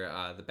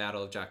 after the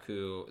Battle of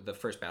Jakku, the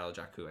first Battle of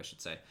Jakku, I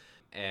should say,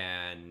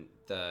 and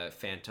the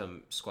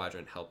Phantom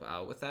Squadron helped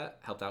out with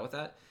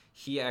that,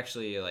 he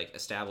actually like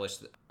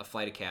established a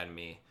flight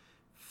academy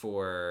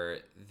for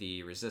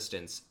the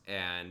Resistance.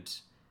 And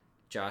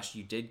Josh,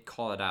 you did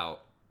call it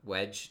out.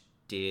 Wedge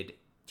did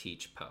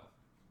teach Poe.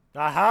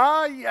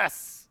 aha,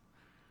 yes.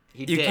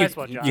 He You did. Nice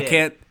one, He Josh. You did.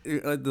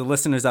 can't. The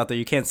listeners out there,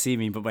 you can't see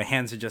me, but my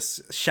hands are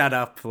just shut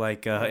up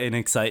like in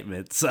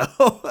excitement. So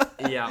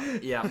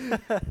Yeah.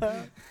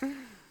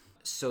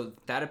 So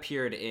that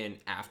appeared in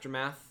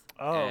Aftermath.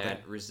 Oh, and okay.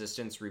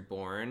 Resistance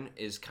Reborn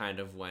is kind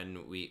of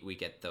when we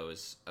get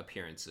those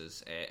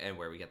appearances and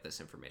where we get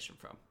this information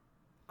from.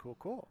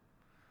 Cool.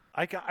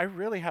 I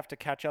really have to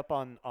catch up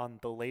on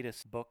the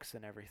latest books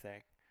and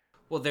everything.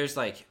 Well, there's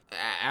like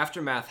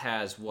Aftermath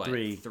has what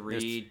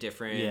Three.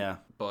 different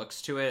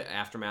books to it: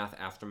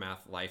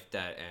 Aftermath, Life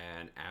Debt,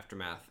 and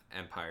Aftermath,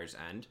 Empire's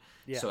End.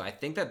 Yeah. So I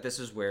think that this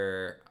is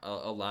where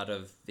a lot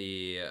of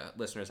the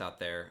listeners out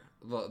there,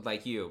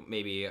 like you,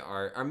 maybe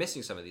are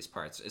missing some of these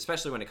parts,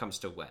 especially when it comes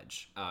to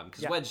Wedge.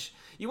 Because Wedge,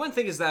 you wouldn't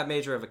think is that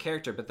major of a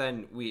character, but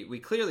then we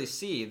clearly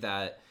see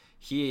that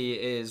he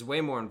is way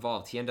more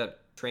involved. He ended up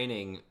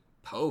training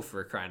Poe,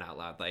 for crying out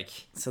loud. Like,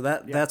 so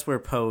that's where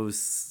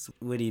Poe's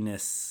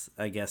wittiness,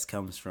 I guess,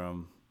 comes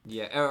from.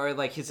 yeah, or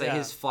like his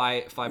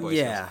flyboy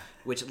skills.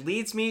 Which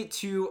leads me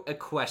to a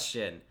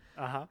question: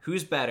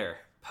 Who's better,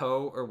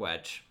 Poe or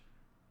Wedge?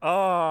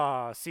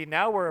 Oh, see,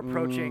 now we're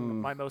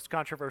approaching my most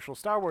controversial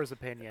Star Wars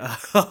opinion.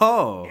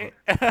 Oh,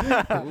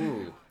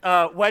 Ooh.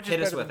 Wedge Hit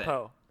is us better with than it.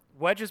 Poe.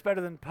 Wedge is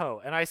better than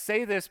Poe. And I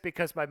say this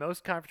because my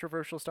most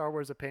controversial Star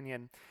Wars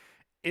opinion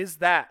is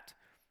that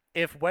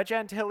if Wedge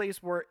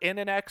Antilles were in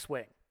an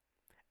X-Wing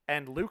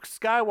and Luke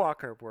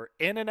Skywalker were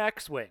in an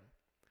X-Wing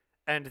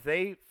and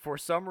they, for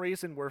some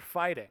reason, were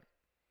fighting,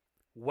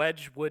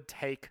 Wedge would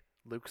take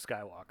Luke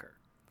Skywalker.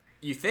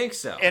 You think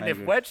so? And I if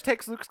agree. Wedge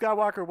takes Luke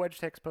Skywalker, Wedge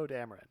takes Poe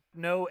Dameron.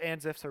 No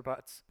ands, ifs, or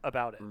buts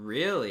about it.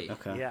 Really?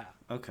 okay. Yeah.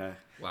 Okay.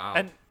 Wow.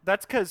 And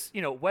that's because,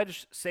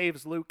 Wedge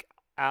saves Luke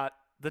at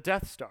the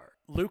Death Star.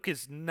 Luke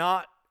is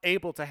not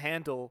able to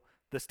handle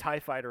this TIE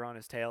fighter on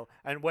his tail,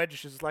 and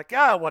Wedge is like,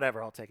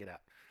 whatever, I'll take it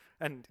out.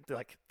 And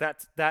like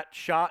that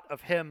shot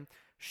of him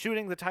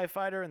shooting the TIE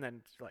fighter and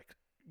then like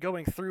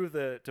going through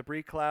the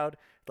debris cloud,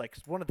 like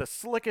one of the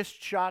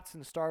slickest shots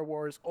in Star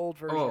Wars, old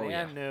version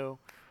and new.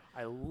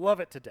 I love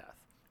it to death.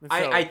 And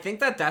so, I think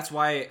that's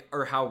why,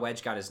 or how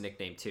Wedge got his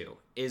nickname too,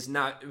 is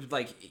not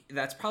like,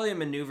 that's probably a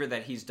maneuver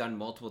that he's done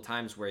multiple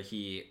times where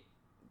he,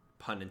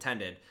 pun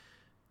intended,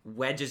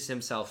 wedges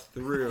himself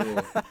through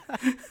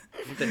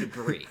the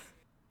debris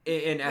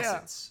in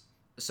essence.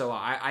 So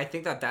I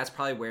think that's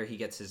probably where he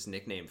gets his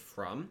nickname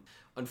from.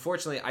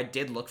 Unfortunately, I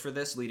did look for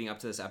this leading up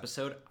to this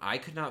episode. I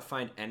could not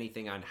find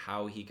anything on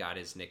how he got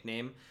his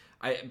nickname.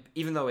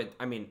 Even though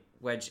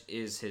Wedge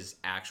is his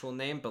actual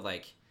name, but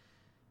like,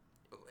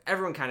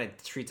 everyone kind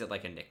of treats it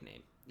like a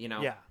nickname,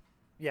 Yeah.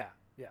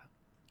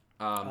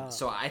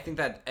 So I think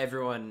that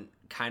everyone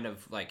kind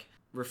of like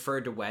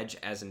referred to Wedge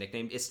as a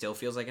nickname. It still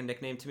feels like a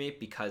nickname to me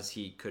because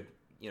he could,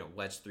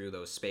 wedge through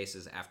those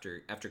spaces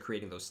after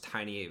creating those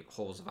tiny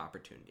holes of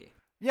opportunity.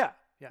 Yeah.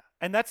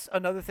 And that's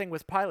another thing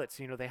with pilots.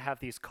 They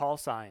have these call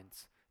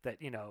signs that,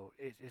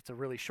 it's a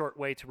really short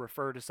way to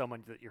refer to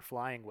someone that you're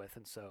flying with.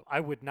 And so I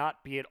would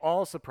not be at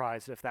all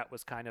surprised if that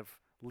was kind of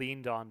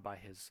leaned on by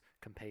his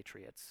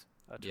compatriots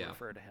to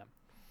refer to him.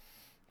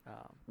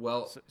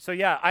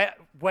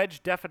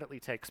 Wedge definitely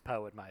takes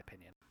Poe, in my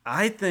opinion.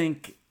 I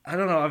don't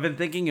know. I've been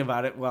thinking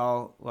about it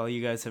while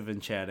you guys have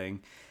been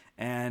chatting,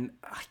 and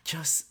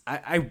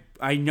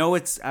I know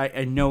it's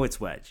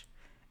Wedge,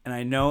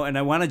 and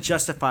I want to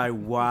justify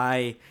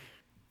why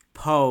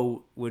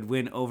Poe would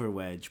win over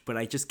Wedge, but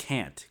I just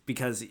can't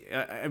because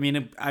I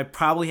mean I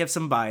probably have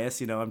some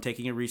bias. I'm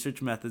taking a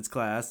research methods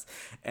class,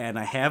 and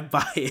I have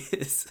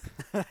bias.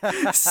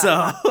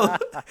 So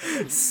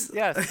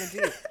Yes,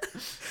 indeed.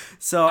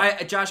 so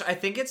Josh, I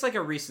think it's like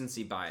a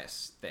recency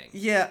bias thing.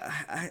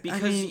 yeah,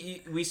 Because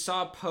we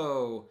saw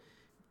Poe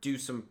do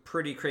some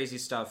pretty crazy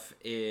stuff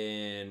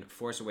in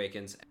Force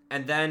Awakens,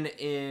 and then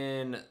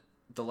in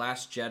The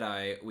Last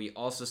Jedi, we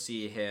also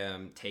see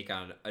him take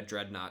on a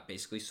dreadnought,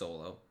 basically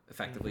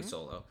effectively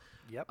solo.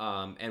 Yep.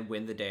 And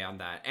win the day on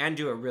that, and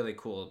do a really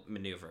cool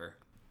maneuver.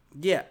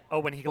 yeah. Oh,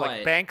 when he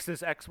like banks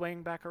his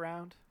X-wing back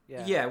around.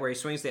 Yeah. Yeah, where he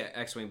swings the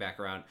X-wing back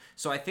around.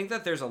 So I think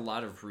that there's a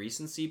lot of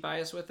recency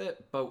bias with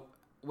it, but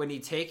when you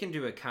take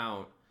into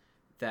account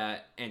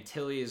that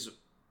Antilles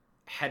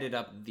headed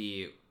up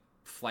the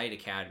flight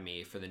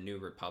academy for the New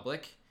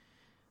Republic,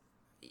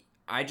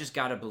 I just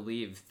gotta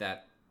believe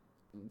that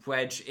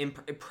Wedge, in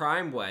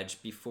prime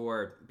Wedge,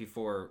 before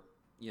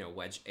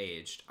Wedge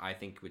aged, I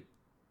think would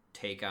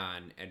take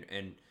on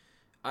and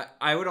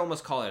I would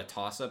almost call it a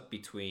toss-up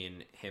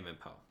between him and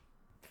Poe.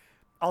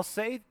 I'll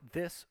say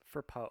this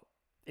for Poe,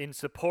 in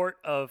support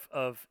of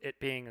it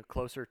being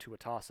closer to a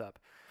toss-up.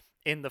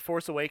 In The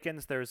Force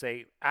Awakens, there's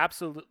a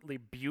absolutely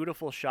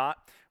beautiful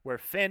shot where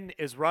Finn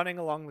is running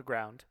along the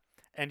ground,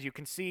 and you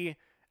can see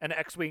an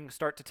X-Wing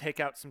start to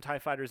take out some TIE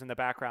fighters in the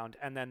background,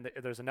 and then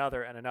there's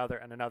another and another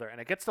and another, and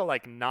it gets to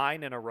like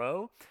 9 in a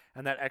row,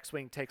 and that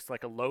X-Wing takes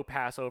like a low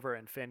pass over,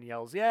 and Finn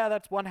yells, "Yeah,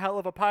 that's one hell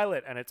of a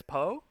pilot," and it's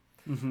Poe.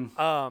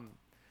 Mm-hmm.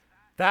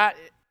 That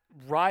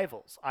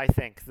rivals, I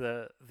think,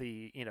 the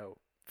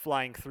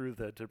flying through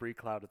the debris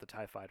cloud of the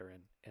TIE fighter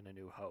in A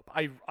New Hope.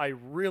 I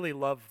really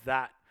love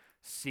that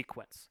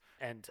sequence.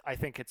 And I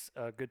think it's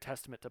a good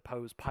testament to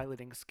Poe's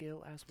piloting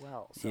skill as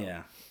well. So.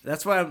 Yeah,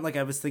 that's why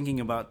I was thinking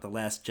about The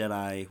Last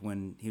Jedi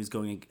when he was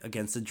going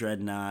against the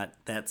Dreadnought.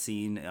 That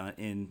scene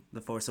in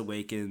The Force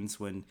Awakens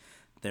when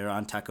they're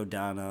on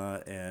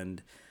Takodana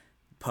and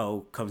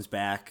Poe comes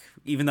back.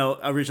 Even though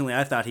originally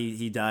I thought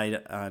he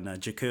died on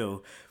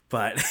Jakku,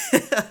 but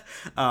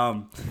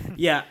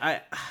yeah,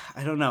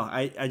 I don't know.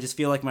 I just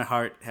feel like my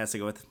heart has to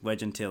go with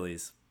Wedge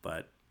Antilles.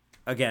 But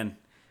again,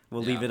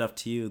 we'll leave it up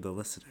to you, the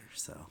listener.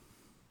 So.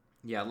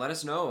 Yeah, let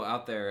us know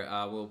out there.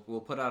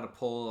 We'll put out a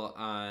poll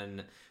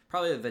on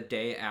probably the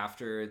day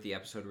after the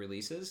episode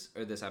releases,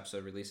 or this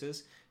episode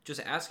releases,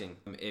 just asking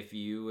if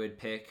you would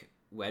pick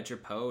Wedge or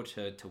Poe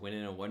to win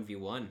in a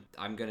 1v1.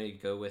 I'm going to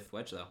go with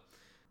Wedge, though.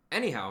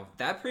 Anyhow,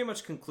 that pretty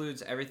much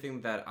concludes everything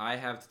that I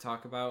have to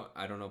talk about.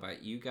 I don't know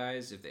about you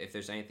guys, if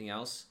there's anything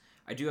else.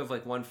 I do have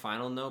like one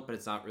final note, but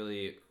it's not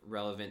really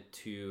relevant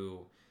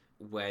to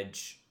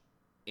Wedge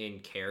in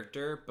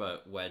character,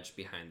 but Wedge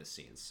behind the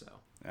scenes, so...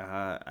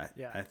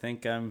 I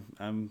think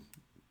I'm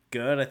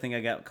good. I think I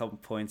got a couple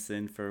points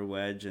in for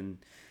Wedge, and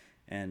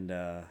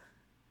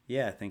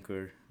yeah, I think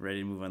we're ready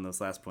to move on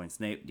those last points.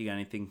 Nate, do you got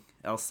anything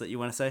else that you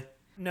want to say?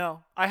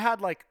 No, I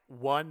had like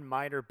one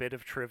minor bit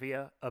of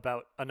trivia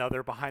about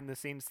another behind the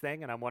scenes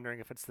thing, and I'm wondering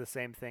if it's the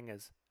same thing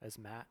as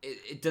Matt.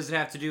 It doesn't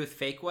have to do with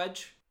fake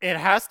Wedge? It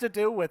has to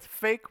do with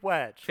fake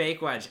Wedge.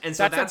 Fake Wedge. And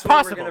so that's impossible,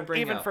 what we're going to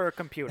bring even up. for a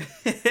computer.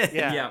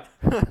 Yeah.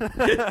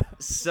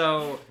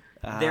 So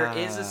there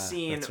is a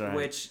scene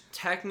which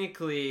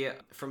technically,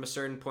 from a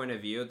certain point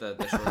of view, the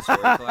short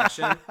story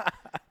collection.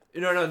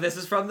 No, this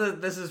is from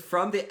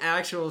the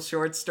actual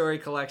short story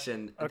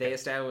collection. Okay. They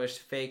established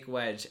fake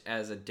Wedge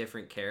as a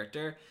different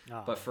character,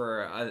 but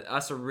for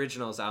us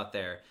originals out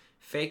there,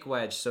 fake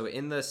Wedge. So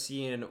in the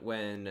scene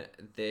when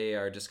they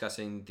are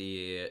discussing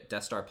the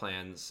Death Star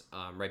plans,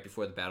 right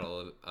before the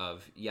Battle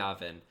of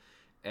Yavin,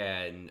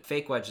 and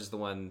fake Wedge is the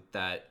one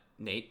that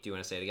Nate. Do you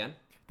want to say it again?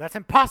 That's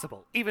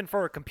impossible, even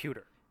for a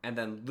computer. And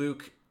then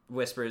Luke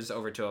whispers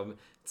over to him.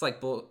 It's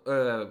like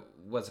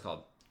what's it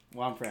called?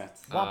 Womp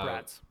rats. Womp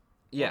rats.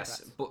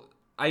 Yes,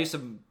 I used to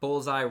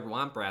bullseye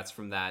womp rats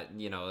from that.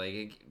 Like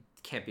it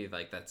can't be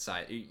like that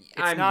side.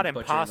 It's not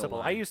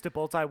impossible. I used to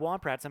bullseye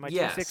womp rats in my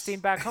 216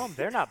 back home.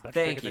 They're not much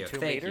bigger than 2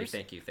 meters.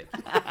 Thank you.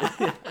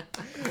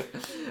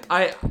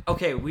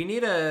 We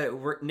need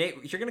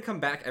Nate, you're gonna come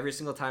back every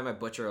single time I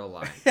butcher a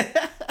line.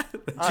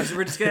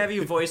 We're just gonna have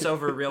you voice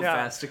over real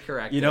fast to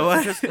correct. You know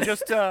what?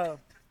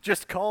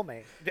 Just call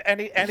me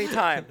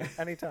anytime.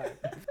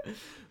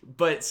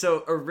 But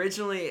so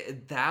originally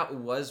that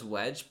was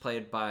Wedge,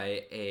 played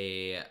by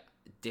a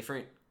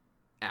different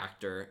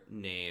actor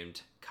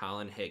named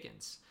Colin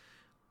Higgins.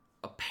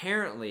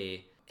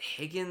 Apparently,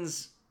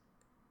 Higgins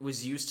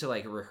was used to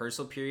like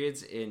rehearsal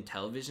periods in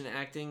television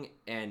acting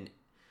and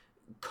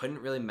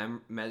couldn't really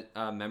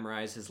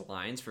memorize his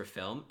lines for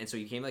film, and so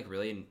he became like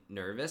really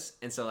nervous.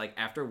 And so like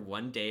after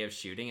one day of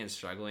shooting and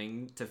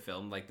struggling to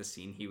film like the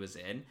scene he was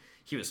in,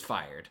 he was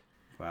fired.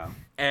 Wow.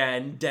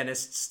 And Dennis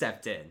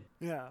stepped in.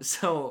 Yeah.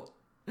 So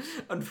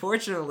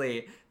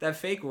unfortunately, that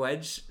fake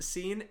Wedge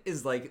scene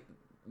is like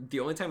the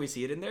only time we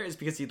see it in there is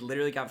because he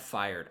literally got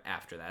fired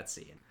after that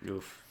scene.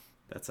 Oof.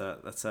 That's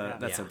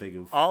a big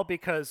oof. All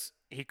because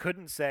he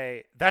couldn't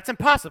say that's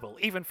impossible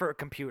even for a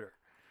computer.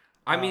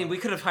 I mean, we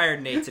could have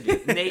hired Nate to do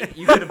it. Nate,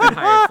 you could have been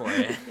hired for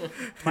it.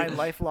 My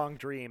lifelong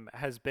dream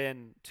has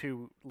been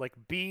to like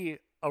be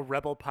a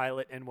rebel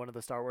pilot in one of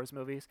the Star Wars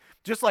movies.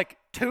 Just like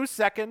 2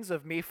 seconds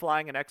of me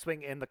flying an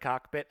X-wing in the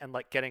cockpit and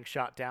like getting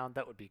shot down,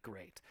 that would be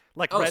great.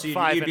 Like Red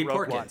 5 you'd in be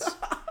Rogue One.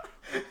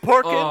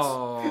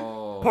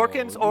 Porkins.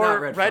 Porkins not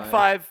or Red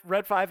 5.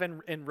 Red 5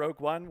 in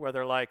Rogue One, where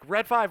they're like,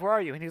 Red 5, where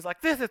are you? And he's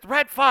like, this is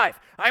Red 5.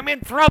 I'm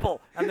in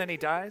trouble. And then he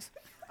dies.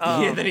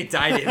 Yeah, then he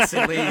died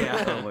instantly.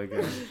 Yeah. Oh my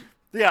god.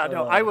 Yeah,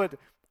 no,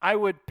 I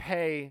would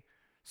pay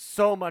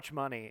so much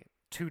money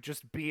to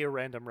just be a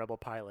random rebel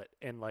pilot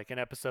in like an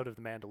episode of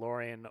The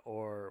Mandalorian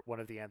or one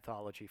of the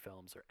anthology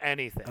films or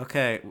anything.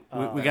 Okay,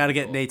 we got to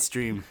get Nate's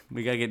dream.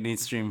 We got to get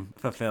Nate's dream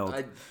fulfilled.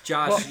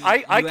 Josh, Well,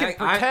 I can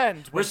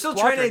pretend. We're when still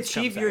trying to Squadrons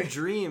achieve comes your out.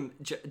 dream,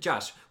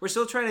 Josh. We're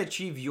still trying to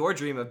achieve your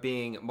dream of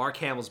being Mark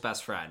Hamill's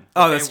best friend.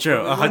 Oh, that's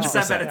true, One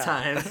step 100%. at a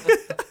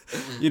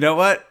time. You know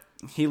what?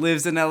 He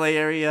lives in LA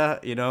area,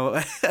 you know.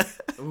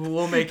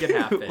 We'll make it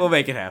happen. We'll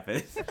make it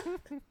happen.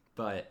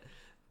 But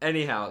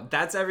anyhow,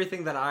 that's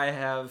everything that I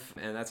have,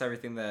 and that's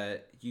everything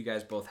that you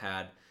guys both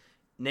had.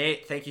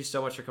 Nate, thank you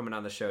so much for coming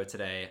on the show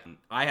today.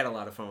 I had a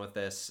lot of fun with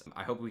this.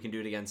 I hope we can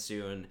do it again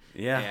soon.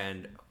 Yeah.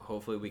 And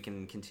hopefully we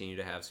can continue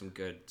to have some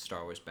good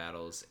Star Wars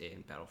battles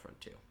in Battlefront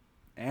 2.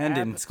 And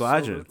in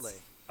Squadrons.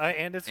 Absolutely.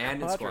 And in Squadrons.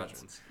 And in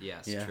Squadrons.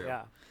 Yes, Yeah. true.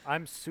 Yeah,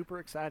 I'm super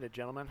excited,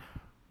 gentlemen.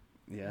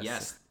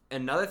 Yes.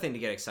 Another thing to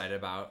get excited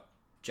about,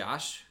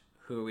 Josh,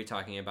 who are we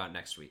talking about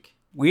next week?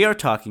 We are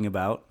talking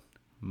about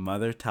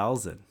Mother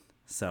Talzin.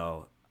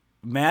 So,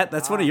 Matt,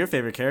 that's one of your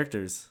favorite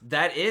characters.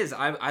 That is.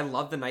 I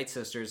love the Night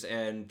Sisters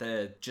and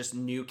the just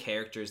new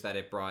characters that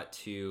it brought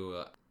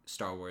to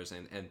Star Wars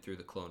and through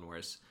the Clone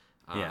Wars.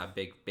 Yeah. A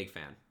big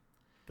fan.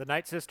 The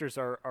Night Sisters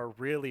are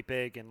really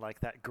big in like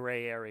that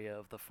gray area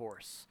of the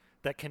Force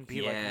that can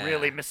be like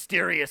really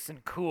mysterious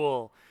and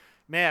cool.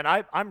 Man,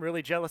 I'm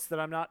really jealous that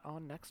I'm not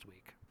on next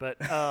week. But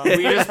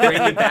We just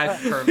bring you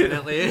back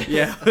permanently.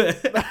 Yeah.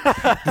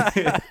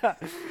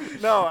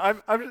 no,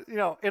 I'm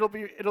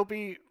it'll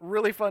be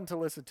really fun to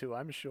listen to,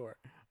 I'm sure.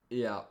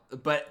 Yeah.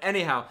 But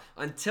anyhow,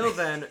 until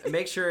then,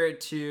 make sure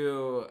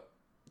to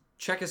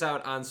check us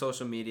out on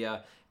social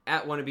media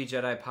at Wannabe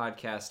Jedi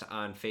Podcast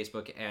on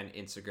Facebook and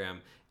Instagram,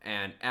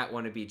 and at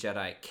Wannabe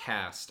Jedi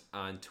Cast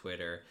on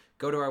Twitter.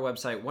 Go to our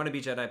website,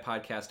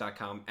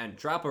 wannabejedi.podcast.com, and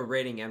drop a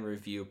rating and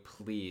review,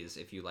 please,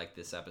 if you like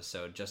this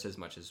episode just as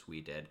much as we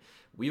did.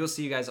 We will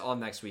see you guys all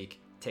next week.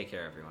 Take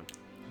care, everyone.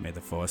 May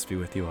the Force be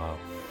with you all.